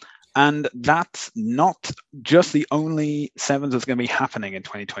well. And that's not just the only sevens that's going to be happening in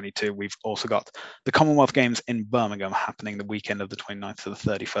 2022. We've also got the Commonwealth Games in Birmingham happening the weekend of the 29th to the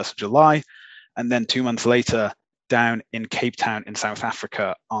 31st of July. And then 2 months later, down in Cape Town in South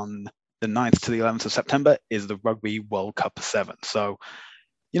Africa on the 9th to the 11th of September is the Rugby World Cup 7. So,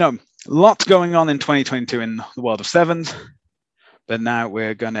 lots going on in 2022 in the world of sevens. But now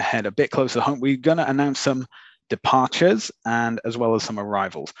we're going to head a bit closer home. We're going to announce some departures and as well as some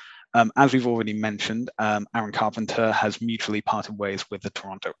arrivals. As we've already mentioned, Aaron Carpenter has mutually parted ways with the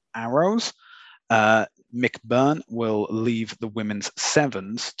Toronto Arrows. Mick Byrne will leave the women's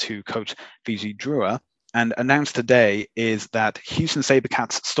sevens to coach Fiji Drua. And announced today is that Houston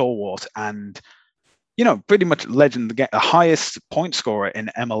SaberCats stalwart and, pretty much legend, the highest point scorer in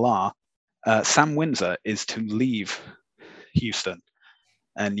MLR, Sam Windsor, is to leave Houston.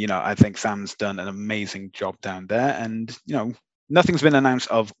 And, I think Sam's done an amazing job down there. And, nothing's been announced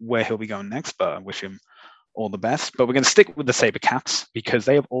of where he'll be going next, but I wish him all the best. But we're going to stick with the SaberCats because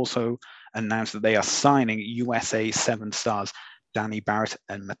they have also announced that they are signing USA 7 stars Danny Barrett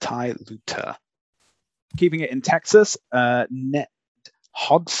and Matai Luther. Keeping it in Texas, Ned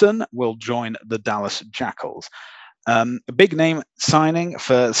Hodgson will join the Dallas Jackals. A big name signing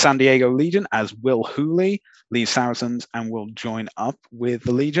for San Diego Legion as Will Hooley leaves Saracens and will join up with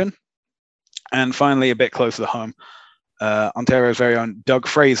the Legion. And finally, a bit closer to home, Ontario's very own Doug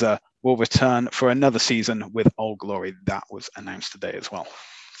Fraser will return for another season with Old Glory. That was announced today as well.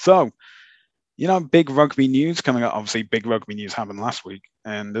 So, big rugby news coming up. Obviously, big rugby news happened last week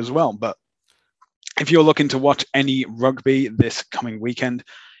and as well. But if you're looking to watch any rugby this coming weekend,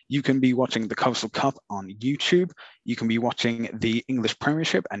 you can be watching the Coastal Cup on YouTube. You can be watching the English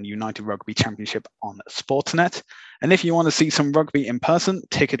Premiership and United Rugby Championship on Sportsnet. And if you want to see some rugby in person,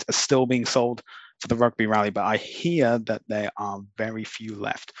 tickets are still being sold for the Rugby Rally, but I hear that there are very few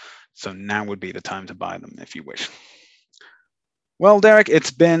left. So now would be the time to buy them if you wish. Well, Derek,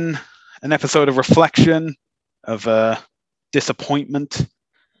 it's been an episode of reflection, of disappointment.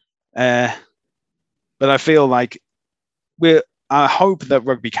 But I feel like I hope that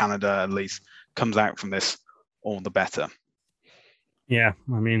Rugby Canada at least comes out from this all the better. Yeah,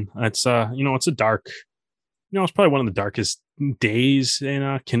 I mean, it's it's a dark, it's probably one of the darkest days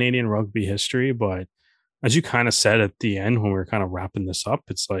in Canadian rugby history. But as you kind of said at the end when we were kind of wrapping this up,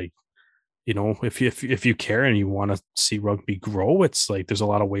 it's like, if you care and you want to see rugby grow, it's like there's a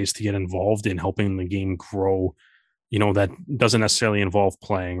lot of ways to get involved in helping the game grow. That doesn't necessarily involve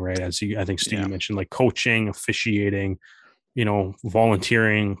playing, right? I think Steve mentioned, like coaching, officiating,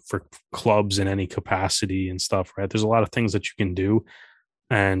 volunteering for clubs in any capacity and stuff, right? There's a lot of things that you can do,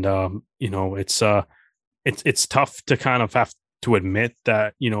 and it's tough to kind of have to admit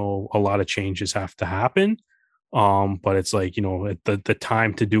that a lot of changes have to happen. But it's like, the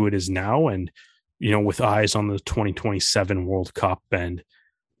time to do it is now, and with eyes on the 2027 World Cup, and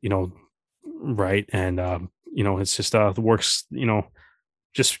right, and it's just the works,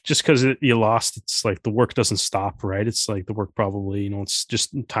 just because you lost, it's like the work doesn't stop, right? It's like the work probably, it's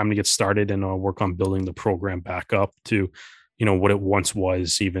just time to get started and work on building the program back up to what it once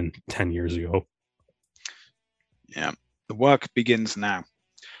was even 10 years ago. Yeah, the work begins now.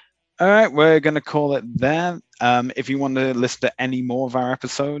 All right, we're going to call it there. If you want to listen to any more of our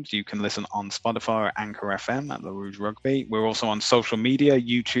episodes, you can listen on Spotify or Anchor FM at Le Rouge Rugby. We're also on social media,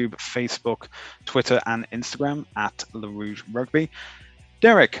 YouTube, Facebook, Twitter, and Instagram at Le Rouge Rugby.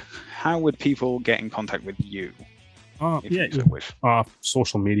 Derek, how would people get in contact with you?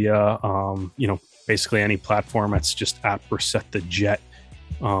 Social media, basically any platform that's just at Brissett the Jet,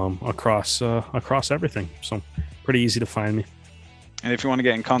 across everything. So pretty easy to find me. And if you want to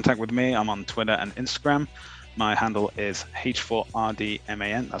get in contact with me, I'm on Twitter and Instagram. My handle is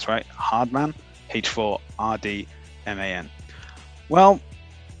H4RDMAN. That's right, Hardman, H4RDMAN. Well,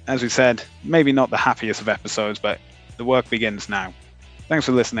 as we said, maybe not the happiest of episodes, but the work begins now. Thanks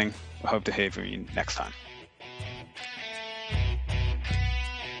for listening. I hope to hear from you next time.